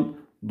 O zaman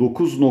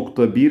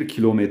 9,1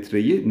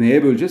 kilometreyi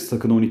neye böleceğiz?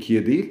 Sakın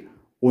 12'ye değil.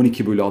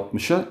 12 bölü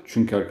 60'a.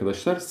 Çünkü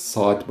arkadaşlar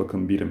saat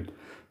bakın birim.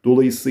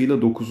 Dolayısıyla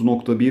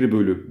 9,1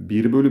 bölü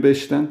 1 bölü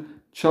 5'ten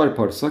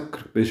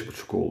çarparsak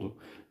 45,5 oldu.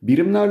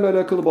 Birimlerle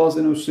alakalı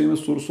bazen ÖSYM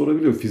soru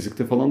sorabiliyor.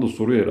 Fizikte falan da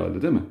soruyor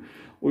herhalde değil mi?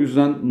 O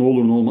yüzden ne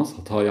olur ne olmaz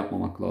hata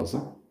yapmamak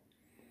lazım.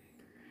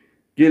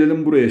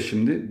 Gelelim buraya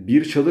şimdi.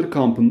 Bir çadır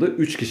kampında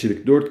 3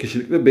 kişilik, 4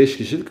 kişilik ve 5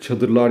 kişilik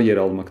çadırlar yer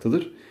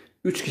almaktadır.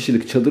 3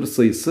 kişilik çadır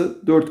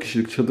sayısı 4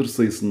 kişilik çadır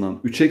sayısından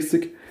 3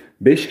 eksik.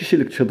 5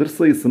 kişilik çadır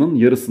sayısının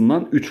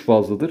yarısından 3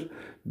 fazladır.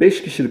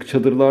 5 kişilik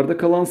çadırlarda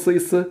kalan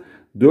sayısı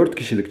 4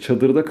 kişilik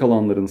çadırda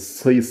kalanların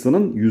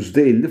sayısının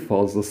 %50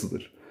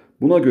 fazlasıdır.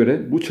 Buna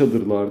göre bu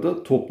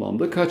çadırlarda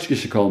toplamda kaç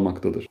kişi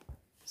kalmaktadır?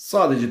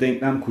 Sadece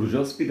denklem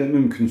kuracağız. Bir de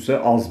mümkünse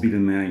az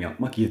bilinmeyen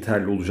yapmak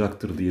yeterli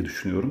olacaktır diye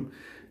düşünüyorum.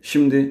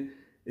 Şimdi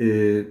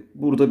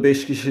burada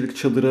 5 kişilik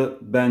çadıra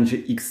bence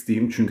x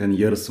diyeyim. Çünkü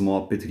hani yarısı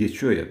muhabbeti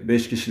geçiyor ya.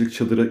 5 kişilik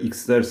çadıra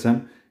x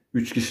dersem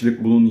 3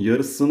 kişilik bunun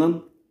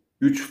yarısının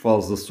 3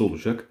 fazlası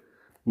olacak.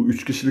 Bu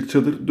 3 kişilik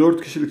çadır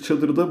 4 kişilik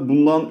çadırda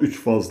bundan 3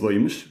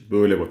 fazlaymış.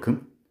 Böyle bakın.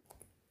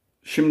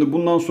 Şimdi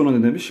bundan sonra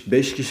ne demiş?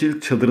 5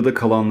 kişilik çadırda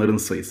kalanların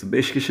sayısı.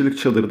 5 kişilik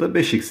çadırda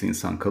 5x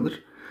insan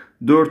kalır.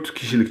 4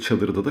 kişilik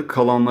çadırda da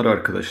kalanlar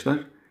arkadaşlar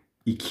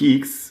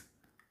 2x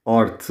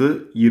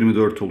artı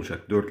 24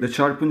 olacak. 4 ile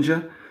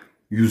çarpınca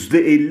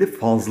 %50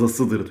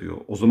 fazlasıdır diyor.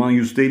 O zaman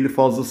 %50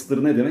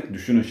 fazlasıdır ne demek?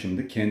 Düşünün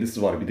şimdi.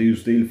 Kendisi var. Bir de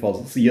 %50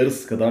 fazlası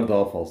yarısı kadar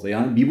daha fazla.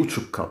 Yani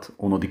 1,5 kat.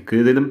 Ona dikkat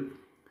edelim.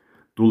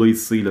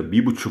 Dolayısıyla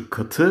 1,5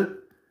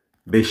 katı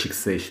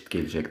 5x'e eşit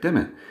gelecek değil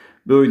mi?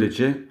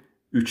 Böylece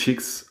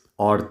 3x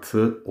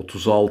artı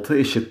 36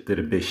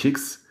 eşittir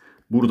 5x.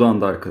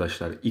 Buradan da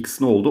arkadaşlar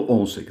x ne oldu?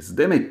 18.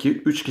 Demek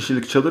ki 3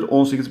 kişilik çadır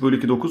 18 bölü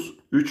 2 9.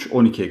 3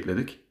 12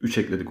 ekledik. 3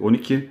 ekledik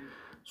 12.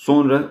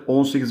 Sonra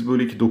 18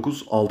 bölü 2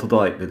 9. 6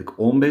 daha ekledik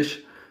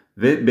 15.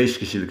 Ve 5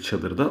 kişilik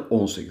çadırda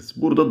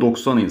 18. Burada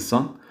 90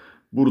 insan.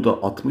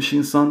 Burada 60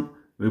 insan.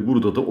 Ve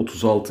burada da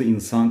 36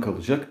 insan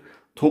kalacak.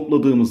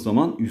 Topladığımız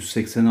zaman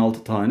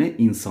 186 tane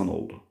insan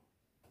oldu.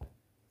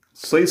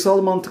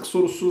 Sayısal mantık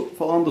sorusu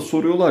falan da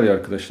soruyorlar ya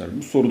arkadaşlar.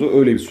 Bu soru da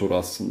öyle bir soru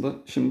aslında.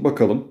 Şimdi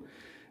bakalım.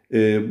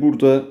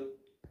 Burada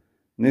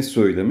ne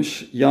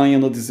söylemiş? Yan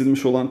yana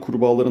dizilmiş olan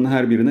kurbağaların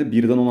her birine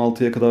 1'den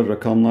 16'ya kadar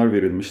rakamlar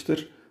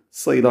verilmiştir.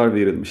 Sayılar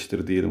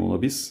verilmiştir diyelim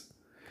ona biz.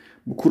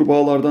 Bu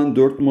kurbağalardan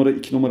 4 numara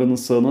 2 numaranın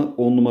sağına,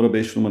 10 numara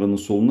 5 numaranın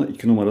soluna,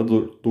 2 numara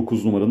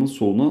 9 numaranın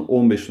soluna,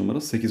 15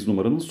 numara 8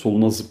 numaranın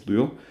soluna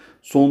zıplıyor.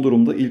 Son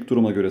durumda ilk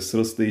duruma göre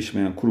sırası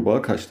değişmeyen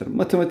kurbağa kaçtır?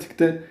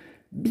 Matematikte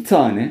bir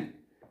tane,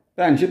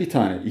 bence bir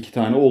tane, iki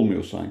tane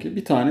olmuyor sanki.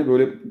 Bir tane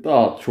böyle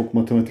daha çok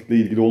matematikle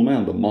ilgili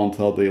olmayan da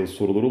mantığa dayalı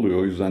sorular oluyor.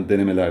 O yüzden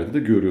denemelerde de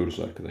görüyoruz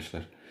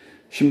arkadaşlar.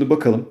 Şimdi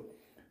bakalım.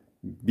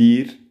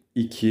 1,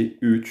 2,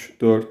 3,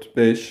 4,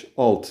 5,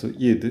 6,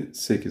 7,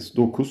 8,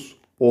 9,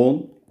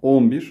 10,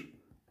 11,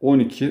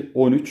 12,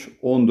 13,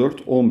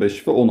 14,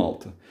 15 ve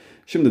 16.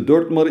 Şimdi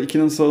 4 numara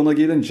 2'nin sağına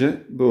gelince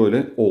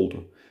böyle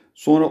oldu.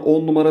 Sonra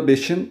 10 numara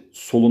 5'in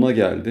soluna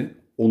geldi.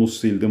 Onu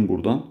sildim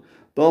buradan.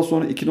 Daha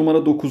sonra 2 numara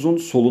 9'un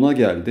soluna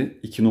geldi.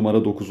 2 numara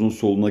 9'un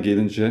soluna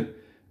gelince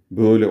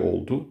böyle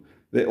oldu.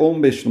 Ve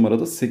 15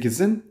 numarada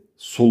 8'in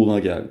soluna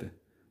geldi.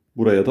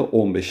 Buraya da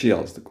 15'i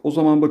yazdık. O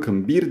zaman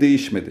bakın 1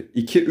 değişmedi.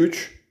 2,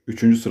 3,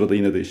 3. sırada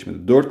yine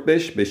değişmedi. 4,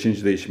 5, 5.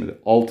 değişmedi.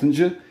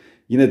 6.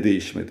 yine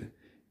değişmedi.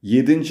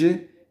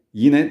 7.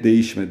 yine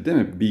değişmedi değil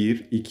mi?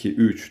 1, 2,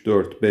 3,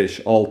 4,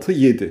 5, 6,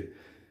 7.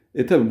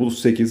 Tabi bu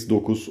 8,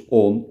 9,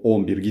 10,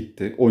 11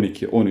 gitti.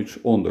 12, 13,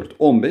 14,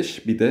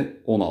 15 bir de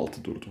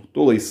 16 durdu.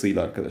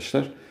 Dolayısıyla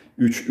arkadaşlar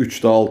 3,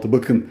 3 daha 6.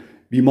 Bakın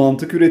bir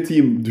mantık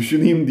üreteyim,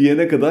 düşüneyim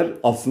diyene kadar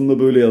aslında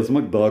böyle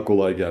yazmak daha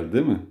kolay geldi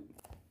değil mi?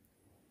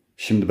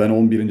 Şimdi ben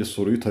 11.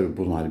 soruyu tabii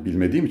bunu hani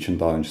bilmediğim için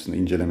daha öncesinde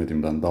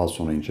incelemediğimden, daha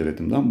sonra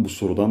incelediğimden bu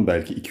sorudan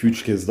belki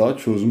 2-3 kez daha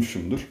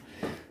çözmüşümdür.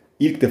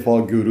 İlk defa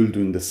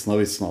görüldüğünde sınav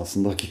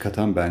esnasında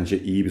hakikaten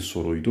bence iyi bir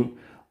soruydu.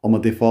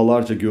 Ama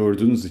defalarca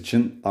gördüğünüz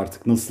için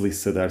artık nasıl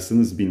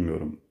hissedersiniz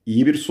bilmiyorum.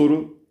 İyi bir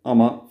soru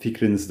ama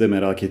fikrinizi de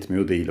merak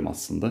etmiyor değilim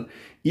aslında.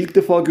 İlk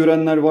defa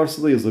görenler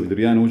varsa da yazabilir.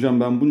 Yani hocam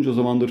ben bunca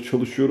zamandır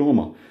çalışıyorum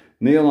ama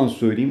ne yalan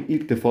söyleyeyim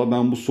ilk defa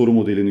ben bu soru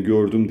modelini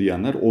gördüm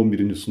diyenler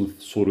 11. sınıf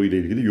soruyla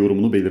ilgili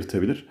yorumunu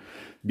belirtebilir.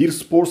 Bir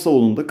spor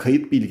salonunda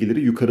kayıt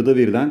bilgileri yukarıda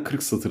verilen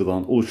 40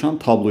 satırdan oluşan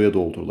tabloya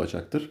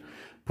doldurulacaktır.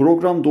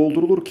 Program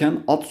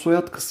doldurulurken ad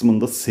soyad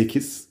kısmında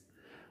 8,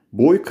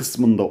 boy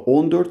kısmında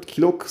 14,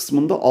 kilo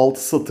kısmında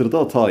 6 satırda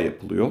hata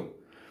yapılıyor.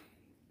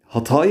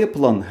 Hata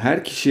yapılan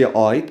her kişiye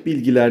ait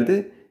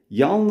bilgilerde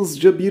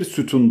yalnızca bir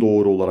sütun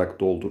doğru olarak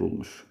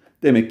doldurulmuş.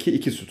 Demek ki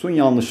 2 sütun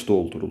yanlış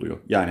dolduruluyor.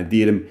 Yani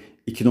diyelim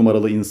 2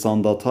 numaralı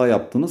insanda hata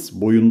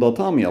yaptınız, boyunda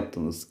hata mı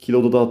yaptınız,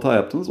 kiloda da hata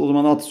yaptınız. O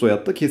zaman ad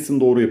soyadda kesin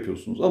doğru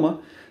yapıyorsunuz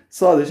ama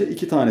sadece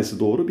 2 tanesi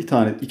doğru,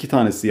 2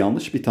 tanesi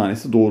yanlış, bir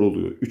tanesi doğru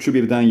oluyor. 3'ü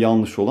birden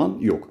yanlış olan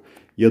yok.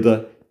 Ya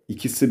da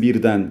ikisi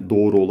birden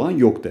doğru olan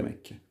yok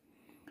demek ki.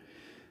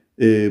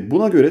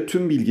 Buna göre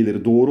tüm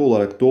bilgileri doğru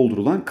olarak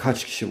doldurulan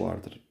kaç kişi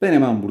vardır? Ben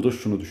hemen burada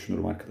şunu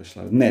düşünürüm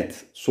arkadaşlar.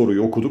 Net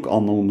soruyu okuduk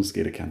anlamamız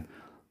gereken.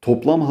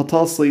 Toplam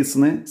hata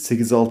sayısı ne?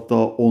 8 alt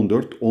daha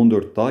 14,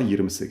 14 daha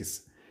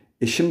 28.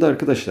 Şimdi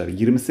arkadaşlar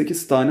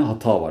 28 tane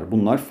hata var.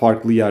 Bunlar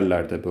farklı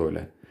yerlerde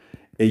böyle.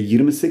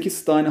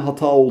 28 tane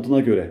hata olduğuna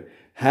göre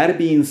her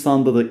bir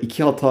insanda da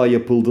 2 hata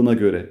yapıldığına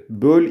göre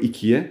böl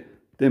 2'ye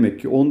demek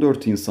ki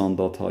 14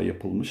 insanda hata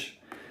yapılmış.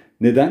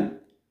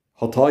 Neden?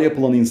 Hata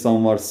yapılan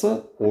insan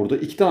varsa orada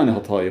 2 tane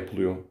hata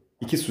yapılıyor.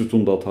 2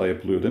 sütunda hata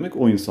yapılıyor demek.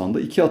 O insanda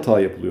 2 hata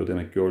yapılıyor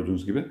demek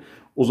gördüğünüz gibi.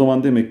 O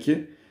zaman demek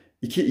ki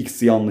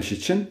 2x yanlış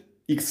için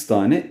x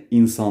tane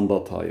insanda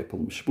hata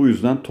yapılmış. Bu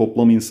yüzden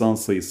toplam insan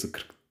sayısı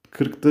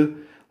 40'tı.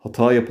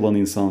 Hata yapılan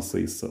insan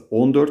sayısı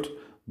 14.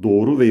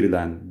 Doğru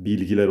verilen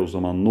bilgiler o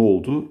zaman ne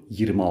oldu?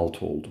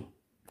 26 oldu.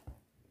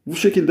 Bu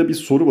şekilde bir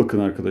soru bakın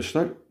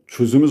arkadaşlar.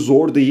 Çözümü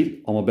zor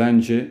değil ama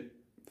bence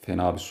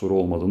fena bir soru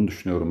olmadığını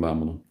düşünüyorum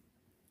ben bunun.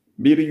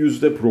 Bir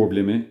yüzde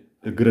problemi,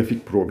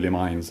 grafik problemi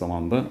aynı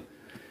zamanda.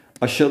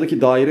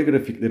 Aşağıdaki daire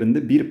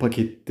grafiklerinde bir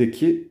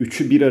paketteki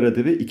 3'ü bir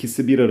arada ve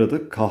ikisi bir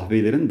arada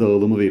kahvelerin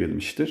dağılımı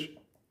verilmiştir.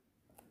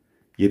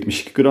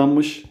 72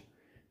 grammış.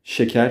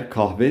 Şeker,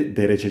 kahve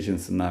derece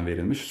cinsinden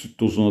verilmiş. Süt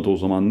dozuna da o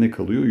zaman ne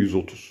kalıyor?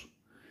 130.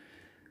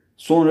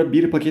 Sonra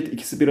bir paket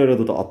ikisi bir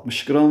arada da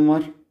 60 gram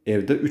var.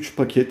 Evde 3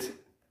 paket,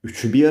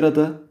 3'ü bir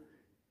arada,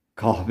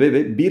 kahve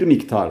ve bir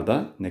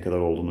miktarda ne kadar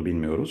olduğunu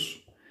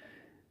bilmiyoruz.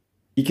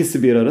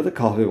 İkisi bir arada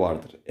kahve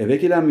vardır. Eve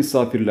gelen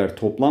misafirler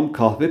toplam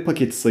kahve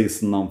paketi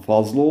sayısından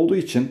fazla olduğu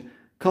için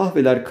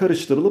kahveler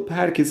karıştırılıp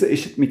herkese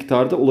eşit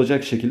miktarda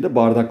olacak şekilde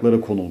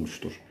bardaklara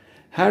konulmuştur.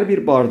 Her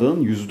bir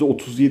bardağın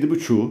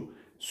 %37,5'u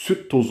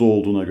süt tozu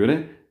olduğuna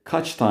göre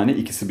kaç tane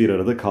ikisi bir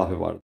arada kahve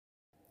var?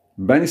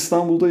 Ben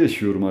İstanbul'da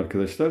yaşıyorum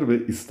arkadaşlar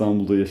ve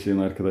İstanbul'da yaşayan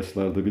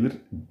arkadaşlar da bilir.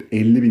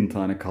 50 bin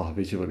tane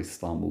kahveci var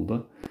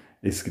İstanbul'da.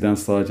 Eskiden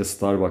sadece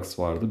Starbucks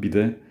vardı. Bir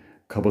de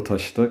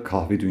Kabataş'ta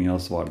kahve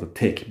dünyası vardı.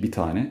 Tek bir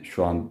tane.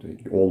 Şu an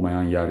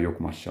olmayan yer yok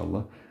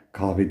maşallah.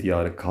 Kahve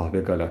diyarı, kahve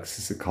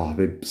galaksisi,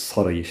 kahve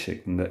sarayı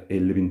şeklinde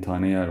 50 bin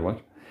tane yer var.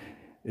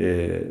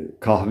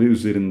 Kahve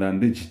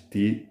üzerinden de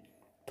ciddi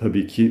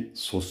tabii ki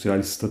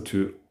sosyal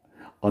statü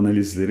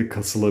analizleri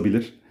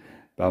kasılabilir.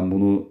 Ben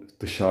bunu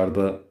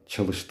dışarıda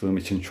çalıştığım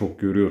için çok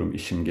görüyorum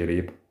işim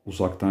gereği.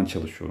 Uzaktan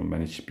çalışıyorum,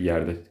 ben hiçbir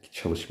yerde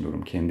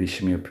çalışmıyorum. Kendi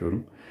işimi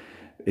yapıyorum.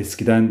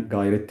 Eskiden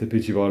Gayrettepe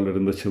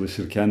civarlarında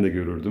çalışırken de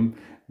görürdüm.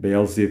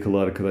 Beyaz yakalı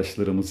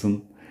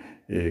arkadaşlarımızın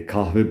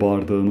kahve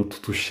bardağını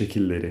tutuş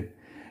şekilleri,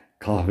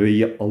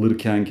 kahveyi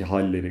alırkenki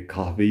halleri,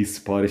 kahveyi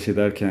sipariş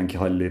ederkenki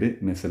halleri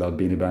mesela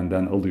beni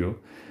benden alıyor.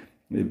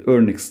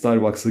 Örnek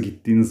Starbucks'a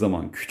gittiğiniz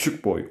zaman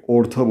küçük boy,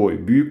 orta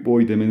boy, büyük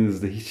boy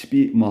demenizde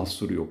hiçbir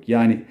mahsur yok.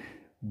 Yani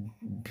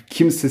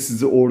kimse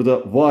sizi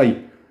orada vay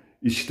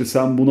işte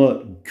sen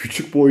buna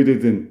küçük boy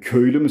dedin,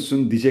 köylü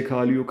müsün diyecek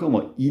hali yok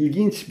ama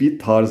ilginç bir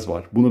tarz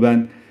var. Bunu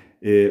ben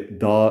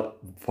daha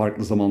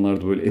farklı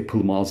zamanlarda böyle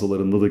Apple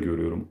mağazalarında da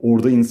görüyorum.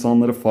 Orada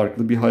insanlara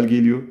farklı bir hal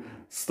geliyor.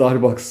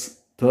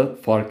 Starbucks'ta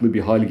farklı bir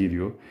hal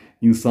geliyor.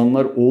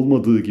 İnsanlar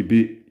olmadığı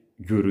gibi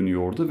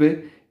görünüyor orada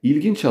ve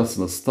ilginç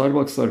aslında.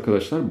 Starbucks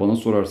arkadaşlar bana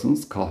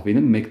sorarsanız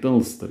kahvenin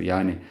McDonald's'tır.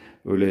 Yani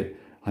öyle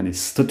hani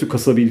statü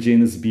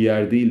kasabileceğiniz bir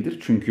yer değildir.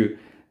 Çünkü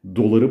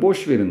doları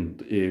boş verin,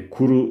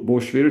 kuru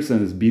boş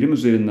verirseniz, birim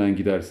üzerinden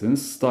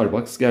giderseniz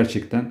Starbucks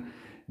gerçekten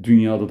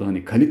dünyada da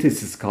hani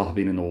kalitesiz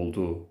kahvenin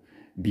olduğu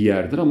bir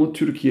yerdir. Ama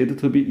Türkiye'de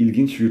tabii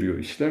ilginç yürüyor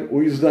işler.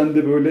 O yüzden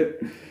de böyle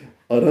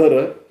ara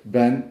ara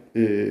ben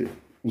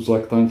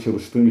uzaktan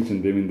çalıştığım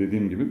için demin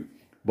dediğim gibi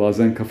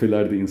bazen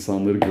kafelerde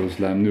insanları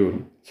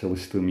gözlemliyorum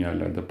çalıştığım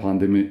yerlerde.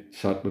 Pandemi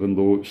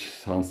şartlarında o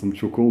şansım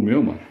çok olmuyor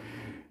ama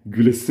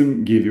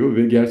gülesim geliyor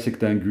ve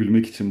gerçekten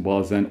gülmek için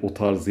bazen o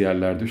tarz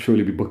yerlerde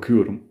şöyle bir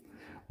bakıyorum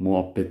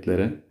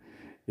muhabbetlere.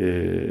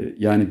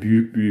 Yani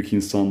büyük büyük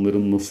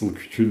insanların nasıl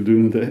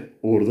küçüldüğünü de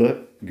orada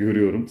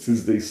görüyorum.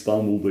 Siz de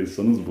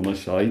İstanbul'daysanız buna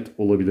şahit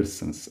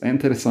olabilirsiniz.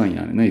 Enteresan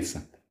yani, neyse.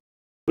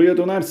 Buraya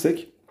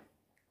dönersek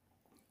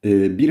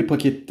bir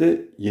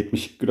pakette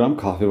 72 gram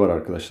kahve var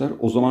arkadaşlar.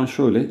 O zaman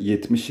şöyle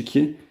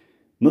 72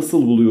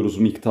 nasıl buluyoruz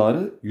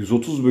miktarı?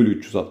 130 bölü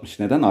 360.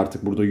 Neden?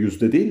 Artık burada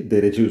yüzde değil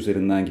derece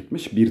üzerinden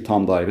gitmiş. Bir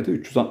tam dairede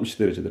 360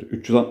 derecedir.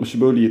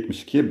 360'ı bölü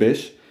 72'ye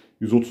 5.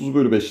 130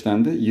 bölü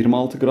 5'ten de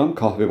 26 gram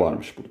kahve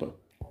varmış burada.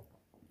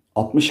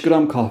 60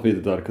 gram kahve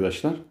dedi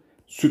arkadaşlar.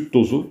 Süt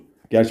dozu,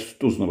 gerçi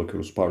süt dozuna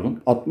bakıyoruz pardon.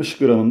 60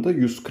 gramında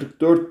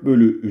 144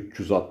 bölü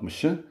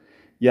 360'ı.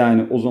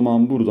 Yani o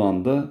zaman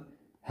buradan da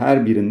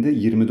her birinde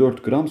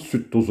 24 gram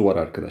süt dozu var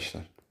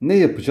arkadaşlar. Ne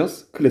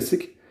yapacağız?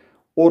 Klasik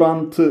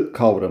orantı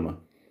kavramı.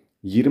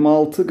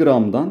 26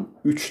 gramdan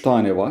 3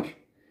 tane var.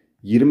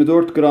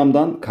 24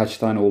 gramdan kaç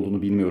tane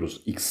olduğunu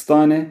bilmiyoruz. X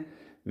tane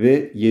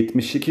ve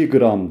 72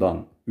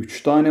 gramdan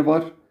 3 tane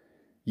var.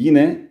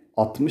 Yine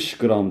 60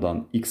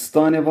 gramdan X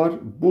tane var.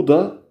 Bu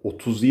da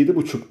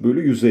 37,5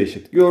 bölü 100'e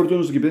eşit.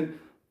 Gördüğünüz gibi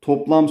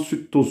toplam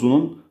süt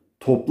tozunun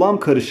toplam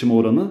karışım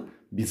oranı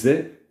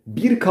bize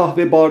bir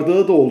kahve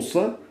bardağı da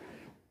olsa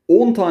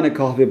 10 tane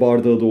kahve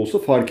bardağı da olsa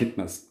fark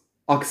etmez.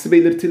 Aksi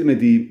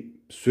belirtilmediği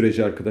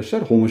sürece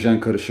arkadaşlar homojen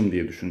karışım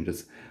diye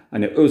düşüneceğiz.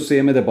 Hani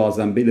ÖSYM de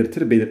bazen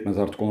belirtir belirtmez,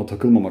 artık ona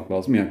takılmamak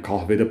lazım. Yani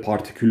kahvede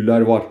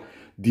partiküller var,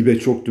 dibe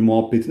çöktü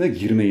muhabbetine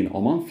girmeyin.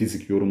 Aman,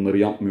 fizik yorumları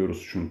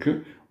yapmıyoruz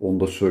çünkü. Onu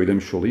da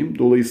söylemiş olayım.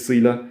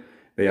 Dolayısıyla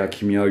veya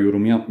kimya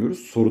yorumu yapmıyoruz.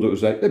 Soruda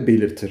özellikle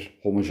belirtir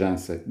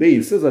homojense.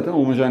 Değilse zaten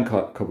homojen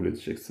kabul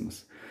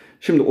edeceksiniz.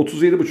 Şimdi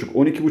 37,5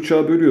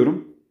 12,5'a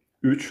bölüyorum.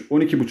 3,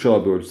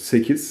 12,5'a böl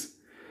 8.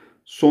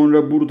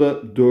 Sonra burada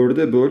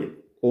 4'e böl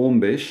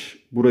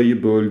 15.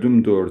 Burayı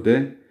böldüm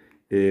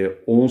 4'e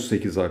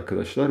 18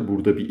 arkadaşlar.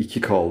 Burada bir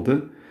 2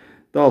 kaldı.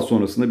 Daha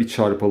sonrasında bir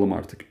çarpalım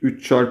artık.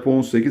 3 çarpı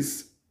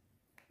 18,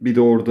 bir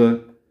de orada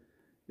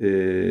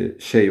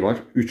şey var,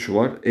 3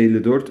 var.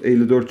 54.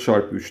 54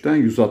 çarpı 3'ten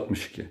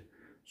 162.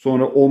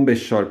 Sonra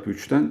 15 çarpı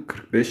 3'ten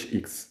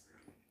 45x.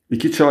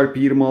 2 çarpı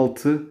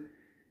 26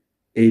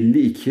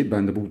 52.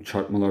 Ben de bu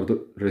çarpmalarda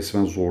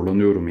resmen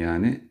zorlanıyorum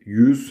yani.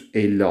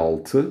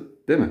 156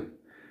 değil mi?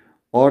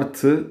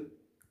 Artı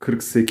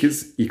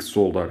 48x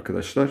oldu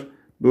arkadaşlar.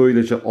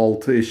 Böylece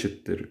 6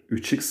 eşittir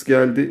 3x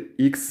geldi.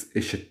 X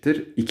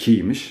eşittir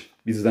 2'ymiş.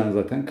 Bizden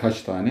zaten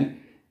kaç tane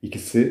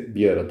ikisi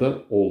bir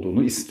arada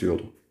olduğunu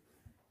istiyordu.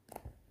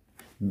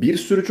 Bir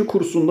sürücü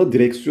kursunda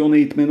direksiyon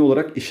eğitmeni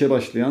olarak işe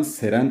başlayan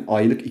Seren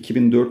aylık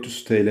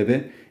 2400 TL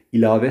ve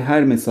ilave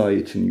her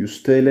mesai için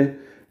 100 TL.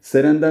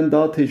 Seren'den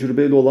daha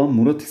tecrübeli olan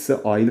Murat ise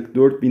aylık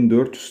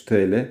 4400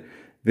 TL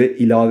ve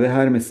ilave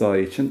her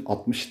mesai için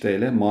 60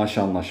 TL maaş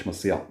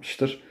anlaşması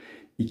yapmıştır.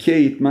 İki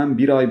eğitmen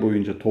bir ay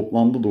boyunca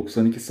toplamda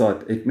 92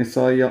 saat ek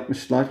mesai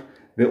yapmışlar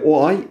ve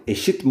o ay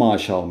eşit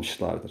maaş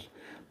almışlardır.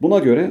 Buna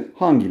göre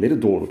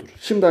hangileri doğrudur?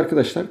 Şimdi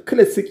arkadaşlar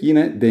klasik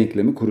yine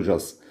denklemi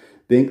kuracağız.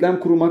 Denklem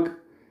kurmak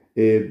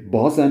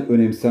bazen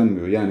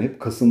önemsenmiyor. Yani hep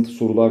kasıntı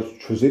sorular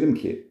çözelim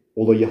ki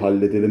olayı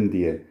halledelim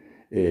diye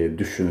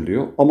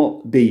düşünülüyor. Ama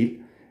değil.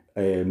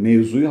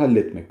 Mevzuyu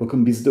halletmek.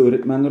 Bakın biz de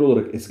öğretmenler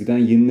olarak eskiden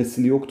yeni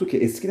nesil yoktu ki,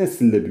 eski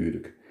nesille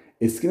büyüdük.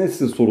 Eski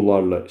nesil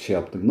sorularla şey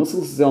yaptık.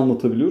 Nasıl size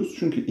anlatabiliyoruz?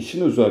 Çünkü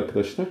işin özü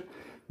arkadaşlar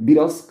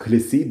biraz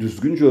klasiği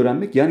düzgünce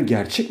öğrenmek, yani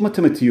gerçek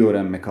matematiği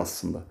öğrenmek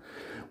aslında.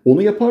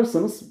 Onu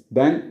yaparsanız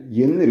ben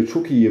yenileri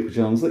çok iyi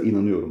yapacağınıza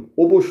inanıyorum.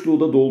 O boşluğu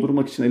da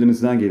doldurmak için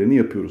elimizden geleni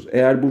yapıyoruz.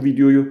 Eğer bu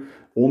videoyu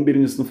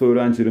 11. sınıf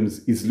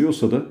öğrencilerimiz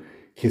izliyorsa da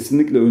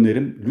kesinlikle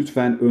önerim,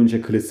 lütfen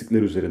önce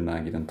klasikler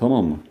üzerinden gidin,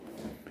 tamam mı?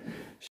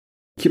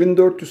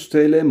 2400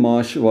 TL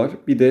maaşı var,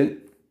 bir de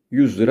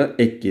 100 lira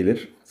ek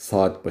gelir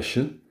saat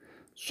başı.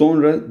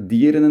 Sonra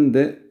diğerinin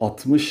de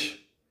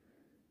 60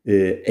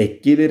 ek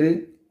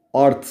geliri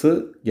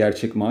artı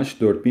gerçek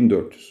maaş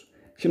 4400.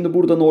 Şimdi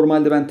burada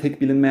normalde ben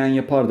tek bilinmeyen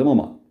yapardım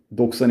ama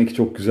 92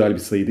 çok güzel bir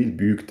sayı değil.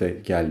 Büyük de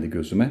geldi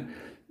gözüme.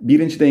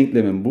 Birinci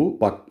denklemim bu.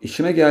 Bak,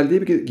 işime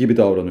geldiği gibi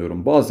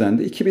davranıyorum. Bazen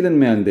de iki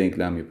bilinmeyen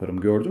denklem yaparım.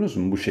 Gördünüz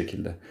mü bu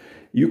şekilde.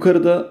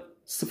 Yukarıda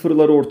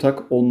sıfırlar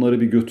ortak,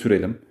 onları bir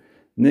götürelim.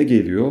 Ne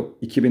geliyor?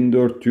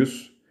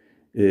 2400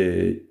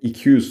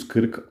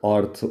 240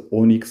 artı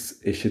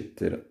 10x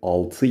eşittir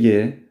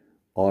 6y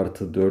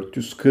artı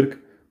 440.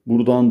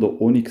 Buradan da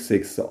 10x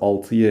eksi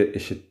 6y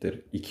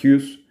eşittir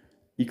 200.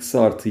 X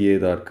artı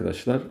y'de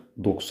arkadaşlar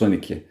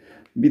 92.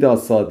 Bir daha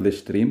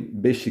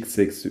sadeleştireyim.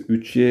 5x eksi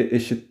 3y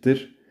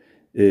eşittir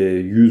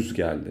 100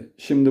 geldi.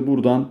 Şimdi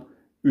buradan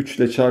 3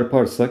 ile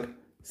çarparsak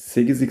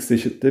 8x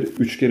eşittir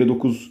 3 kere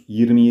 9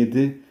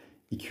 27,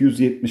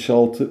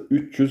 276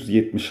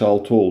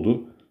 376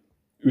 oldu.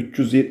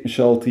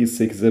 376'yı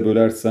 8'e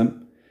bölersem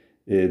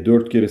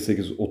 4 kere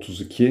 8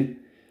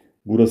 32.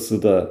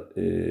 Burası da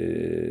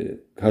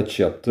kaç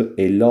yaptı?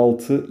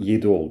 56,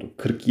 7 oldu.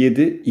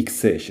 47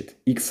 x'e eşit.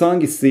 X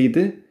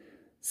hangisiydi?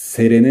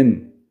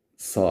 Seren'in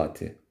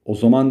saati. O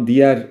zaman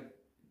diğer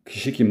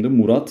kişi kimdi?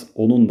 Murat.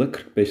 Onun da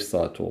 45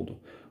 saat oldu.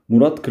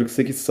 Murat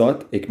 48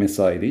 saat ek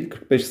mesai değil,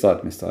 45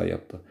 saat mesai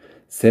yaptı.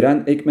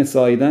 Seren ek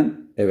mesaiden,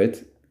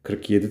 evet,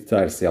 47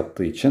 ters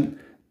yaptığı için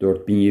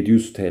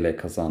 4700 TL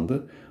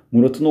kazandı.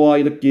 Murat'ın o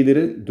aylık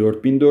geliri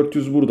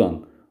 4400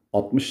 buradan.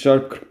 60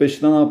 çarpı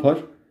 45'te ne yapar?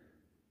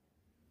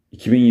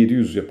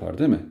 2700 yapar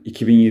değil mi?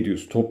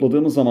 2700.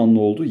 Topladığımız zaman ne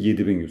oldu?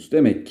 7100.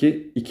 Demek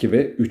ki 2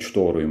 ve 3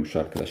 doğruymuş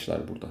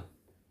arkadaşlar burada.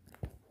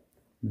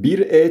 Bir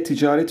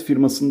e-ticaret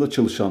firmasında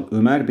çalışan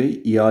Ömer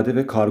Bey iade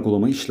ve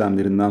kargolama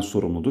işlemlerinden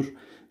sorumludur.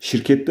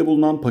 Şirkette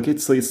bulunan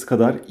paket sayısı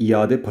kadar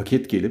iade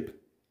paket gelip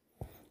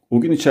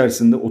o gün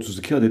içerisinde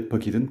 32 adet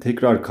paketin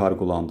tekrar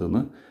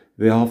kargolandığını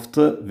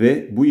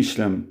ve bu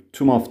işlem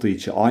tüm hafta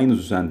içi aynı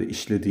düzende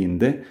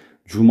işlediğinde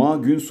Cuma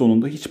gün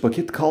sonunda hiç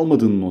paket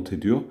kalmadığını not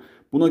ediyor.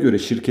 Buna göre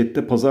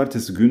şirkette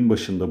pazartesi gün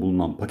başında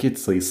bulunan paket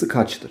sayısı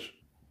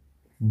kaçtır?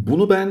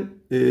 Bunu ben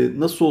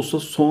nasıl olsa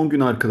son gün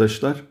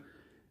arkadaşlar,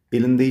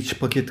 elinde hiç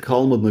paket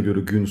kalmadığına göre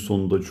gün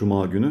sonunda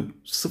Cuma günü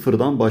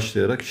sıfırdan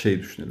başlayarak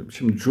düşünelim.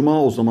 Şimdi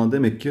Cuma o zaman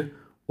demek ki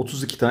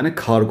 32 tane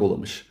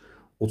kargolamış.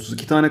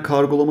 32 tane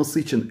kargolaması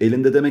için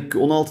elinde demek ki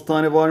 16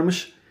 tane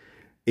varmış.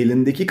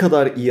 Elindeki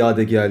kadar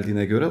iade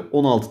geldiğine göre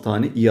 16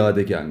 tane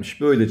iade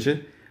gelmiş.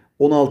 Böylece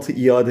 16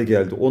 iade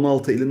geldi.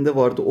 16 elinde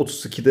vardı.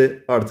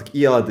 32'de artık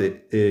iade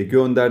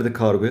gönderdi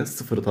kargoya.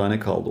 0 tane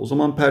kaldı. O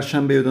zaman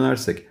Perşembe'ye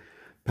dönersek.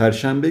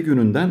 Perşembe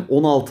gününden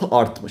 16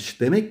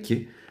 artmış. Demek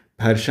ki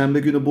Perşembe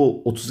günü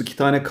bu 32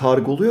 tane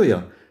kargoluyor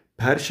ya.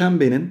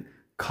 Perşembenin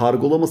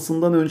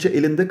kargolamasından önce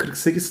elinde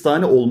 48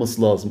 tane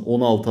olması lazım.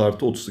 16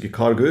 artı 32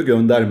 kargoya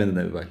göndermeden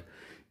evvel.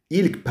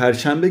 İlk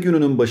Perşembe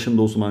gününün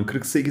başında o zaman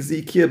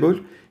 48'i 2'ye böl.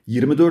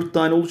 24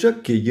 tane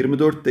olacak ki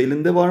 24 de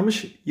elinde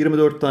varmış.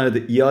 24 tane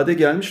de iade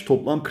gelmiş.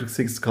 Toplam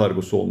 48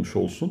 kargosu olmuş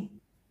olsun.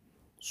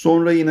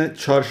 Sonra yine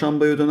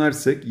çarşambaya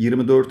dönersek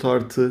 24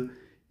 artı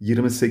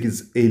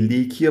 28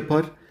 52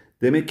 yapar.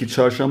 Demek ki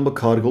çarşamba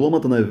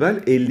kargolamadan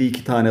evvel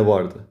 52 tane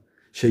vardı.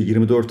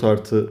 24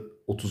 artı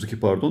 32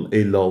 pardon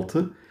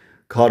 56.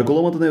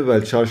 Kargolamadan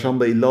evvel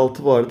çarşamba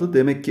 56 vardı.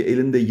 Demek ki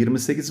elinde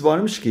 28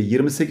 varmış ki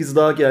 28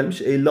 daha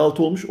gelmiş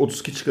 56 olmuş.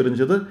 32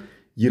 çıkarınca da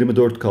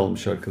 24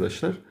 kalmış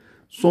arkadaşlar.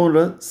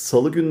 Sonra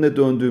salı gününe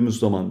döndüğümüz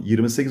zaman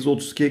 28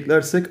 32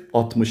 eklersek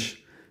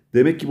 60.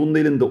 Demek ki bunun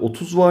elinde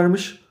 30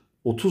 varmış.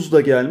 30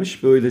 da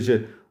gelmiş.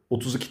 Böylece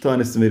 32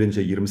 tanesini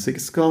verince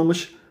 28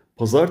 kalmış.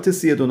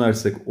 Pazartesiye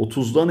dönersek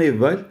 30'dan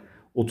evvel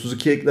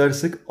 32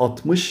 eklersek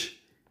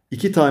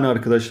 62 tane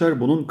arkadaşlar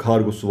bunun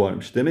kargosu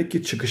varmış. Demek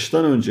ki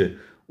çıkıştan önce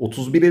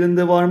 31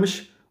 elinde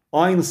varmış.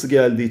 Aynısı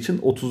geldiği için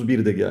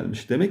 31 de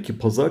gelmiş. Demek ki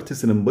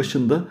pazartesinin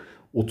başında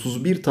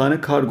 31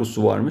 tane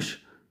kargosu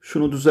varmış.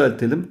 Şunu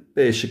düzeltelim.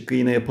 B şıkkı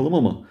yine yapalım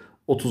ama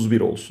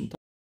 31 olsun.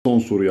 Son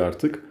soruyu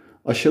artık.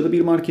 Aşağıda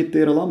bir markette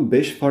yer alan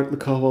 5 farklı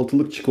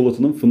kahvaltılık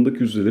çikolatanın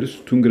fındık yüzdeleri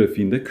sütun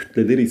grafiğinde,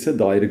 kütleleri ise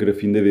daire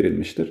grafiğinde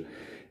verilmiştir.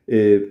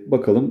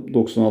 Bakalım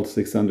 96,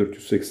 84,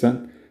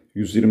 180,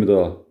 120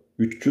 daha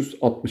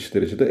 360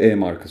 derecede E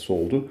markası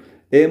oldu.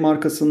 E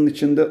markasının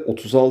içinde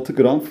 36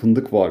 gram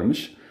fındık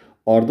varmış.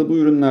 Arda bu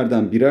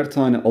ürünlerden birer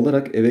tane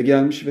alarak eve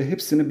gelmiş ve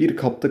hepsini bir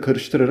kapta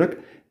karıştırarak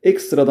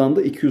Ekstradan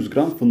da 200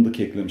 gram fındık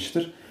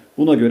eklemiştir.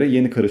 Buna göre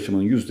yeni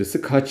karışımın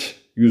yüzdesi kaç,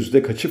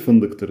 yüzde kaçı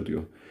fındıktır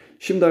diyor.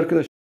 Şimdi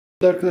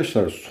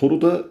arkadaşlar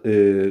soruda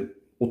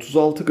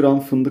 36 gram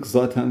fındık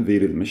zaten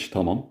verilmiş.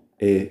 Tamam.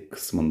 E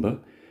kısmında.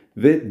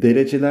 Ve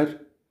dereceler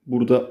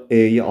burada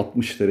E'ye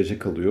 60 derece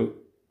kalıyor.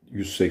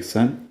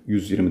 180,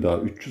 120 daha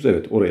 300.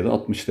 Evet, oraya da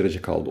 60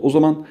 derece kaldı. O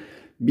zaman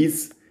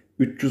biz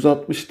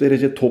 360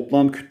 derece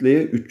toplam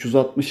kütleye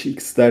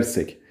 360x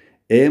dersek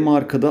E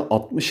markada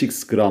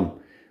 60x gram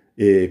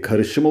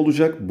karışım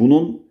olacak.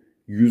 Bunun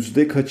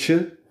yüzde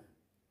kaçı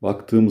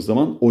baktığımız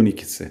zaman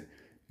 12'si.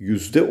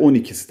 Yüzde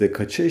 12'si de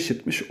kaça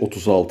eşitmiş?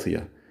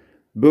 36'ya.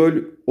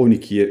 Böl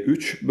 12'ye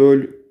 3,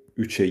 böl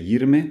 3'e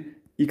 20.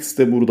 X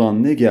de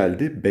buradan ne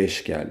geldi?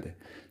 5 geldi.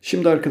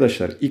 Şimdi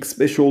arkadaşlar x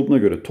 5 olduğuna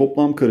göre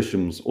toplam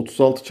karışımımız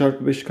 36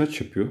 çarpı 5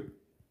 kaç yapıyor?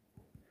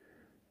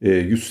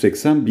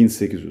 180,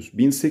 1800.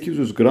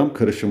 1800 gram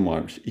karışım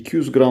varmış.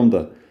 200 gram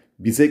da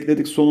biz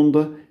ekledik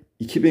sonunda.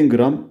 2000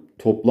 gram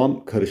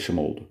toplam karışım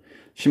oldu.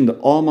 Şimdi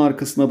A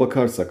markasına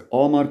bakarsak.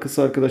 A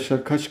markası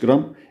arkadaşlar kaç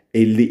gram?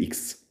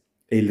 50x.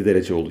 50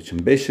 derece olduğu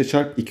için. 5 ile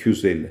çarp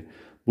 250.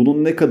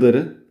 Bunun ne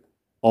kadarı?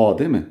 A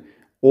değil mi?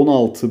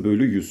 16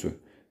 bölü 100'ü.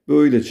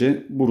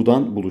 Böylece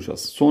buradan bulacağız.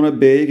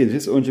 Sonra B'ye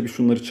geleceğiz. Önce bir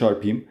şunları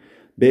çarpayım.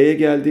 B'ye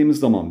geldiğimiz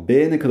zaman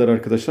B ne kadar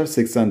arkadaşlar?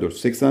 84.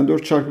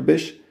 84 çarpı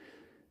 5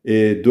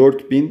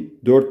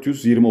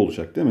 4420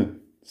 olacak değil mi?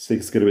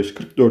 8 kere 5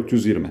 40,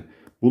 420.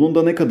 Bunun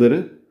da ne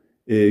kadarı?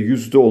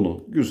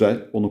 %10'u.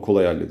 Güzel. Onu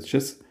kolay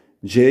halledeceğiz.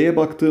 C'ye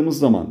baktığımız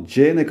zaman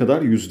C ne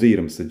kadar?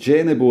 %20'si.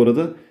 C ne bu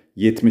arada?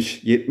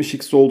 70.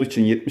 70x olduğu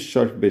için 70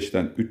 çarpı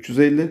 5'ten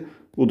 350.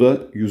 Bu da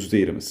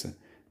 %20'si.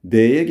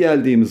 D'ye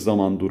geldiğimiz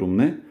zaman durum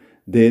ne?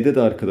 D'de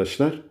de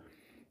arkadaşlar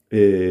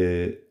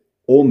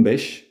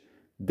 15.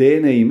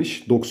 D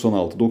neymiş?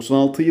 96.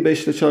 96'yı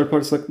 5 ile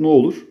çarparsak ne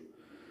olur?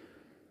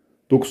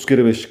 9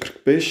 kere 5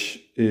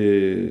 45.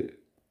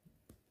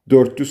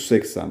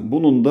 480.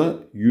 Bunun da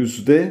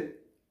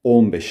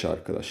 %15'i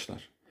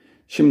arkadaşlar.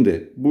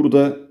 Şimdi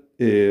burada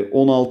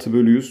 16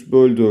 bölü 100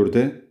 böl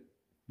 4'e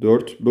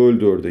 4 böl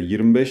 4'e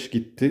 25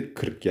 gitti.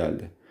 40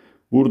 geldi.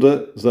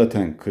 Burada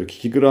zaten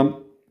 42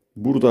 gram.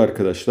 Burada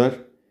arkadaşlar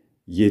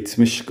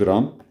 70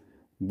 gram.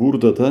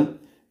 Burada da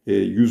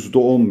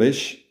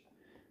 %15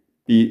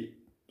 bir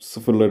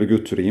sıfırları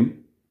götüreyim.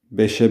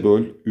 5'e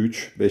böl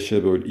 3,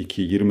 5'e böl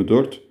 2,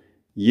 24,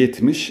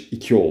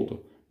 72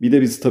 oldu. Bir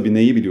de biz tabii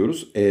neyi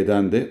biliyoruz?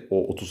 E'den de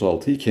o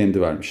 36'yı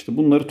kendi vermişti.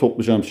 Bunları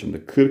toplayacağım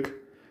şimdi. 40,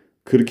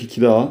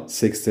 42 daha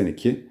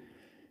 82,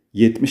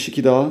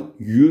 72 daha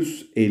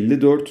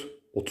 154,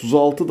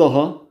 36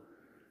 daha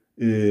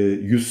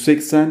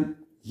 180,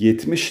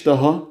 70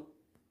 daha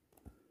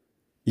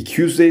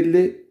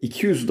 250,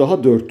 200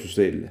 daha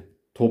 450.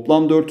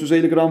 Toplam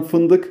 450 gram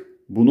fındık.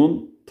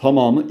 Bunun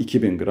tamamı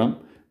 2000 gram.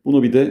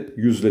 Bunu bir de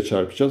 100 ile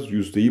çarpacağız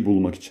yüzdeyi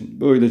bulmak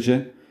için.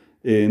 Böylece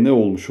ne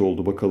olmuş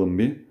oldu bakalım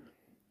bir.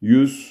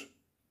 100,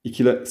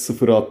 2 ile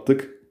 0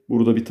 attık.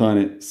 Burada bir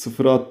tane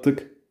 0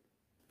 attık.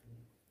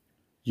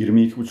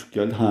 22,5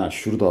 geldi. Ha,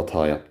 şurada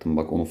hata yaptım,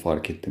 bak onu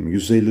fark ettim.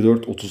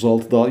 154,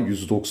 36 daha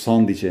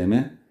 190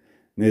 diyeceğime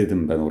ne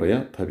dedim ben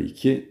oraya? Tabii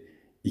ki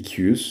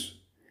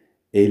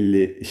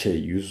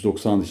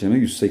 190 diyeceğime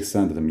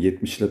 180 dedim.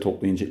 70 ile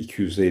toplayınca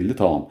 250,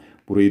 tamam.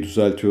 Burayı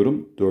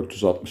düzeltiyorum.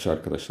 460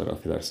 arkadaşlar,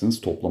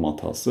 affedersiniz, toplam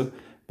hatası.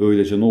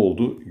 Böylece ne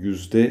oldu?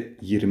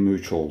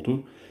 %23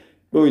 oldu.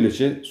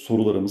 Böylece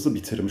sorularımızı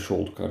bitirmiş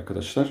olduk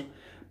arkadaşlar.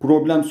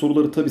 Problem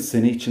soruları tabii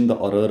sene içinde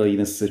ara ara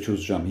yine size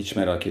çözeceğim. Hiç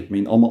merak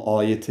etmeyin. Ama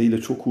AYT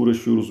ile çok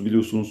uğraşıyoruz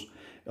biliyorsunuz.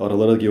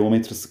 Aralara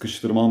geometri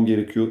sıkıştırmam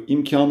gerekiyor.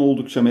 İmkanı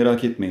oldukça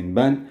merak etmeyin.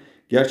 Ben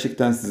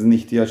gerçekten sizin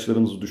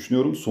ihtiyaçlarınızı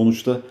düşünüyorum.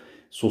 Sonuçta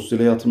sosyal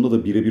hayatımda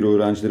da birebir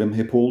öğrencilerim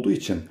hep olduğu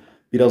için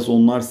biraz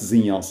onlar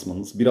sizin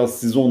yansımanız, biraz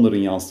siz onların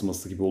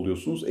yansıması gibi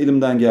oluyorsunuz.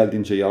 Elimden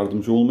geldiğince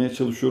yardımcı olmaya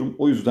çalışıyorum.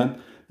 O yüzden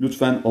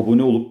lütfen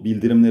abone olup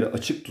bildirimleri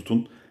açık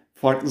tutun.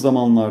 Farklı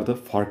zamanlarda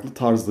farklı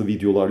tarzda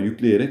videolar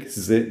yükleyerek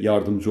size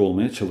yardımcı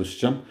olmaya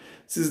çalışacağım.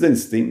 Sizden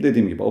isteğim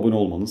dediğim gibi abone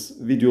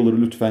olmanız.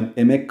 Videoları lütfen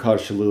emek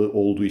karşılığı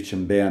olduğu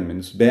için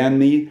beğenmeniz.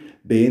 Beğenmeyi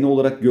beğeni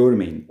olarak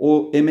görmeyin.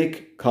 O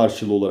emek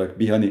karşılığı olarak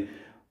bir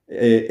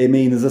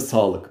emeğinize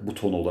sağlık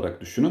butonu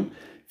olarak düşünün.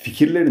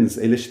 Fikirleriniz,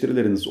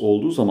 eleştirileriniz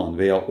olduğu zaman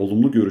veya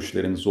olumlu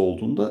görüşleriniz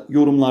olduğunda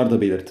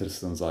yorumlarda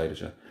belirtirsiniz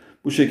ayrıca.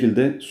 Bu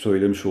şekilde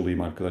söylemiş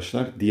olayım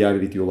arkadaşlar.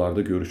 Diğer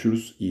videolarda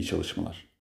görüşürüz. İyi çalışmalar.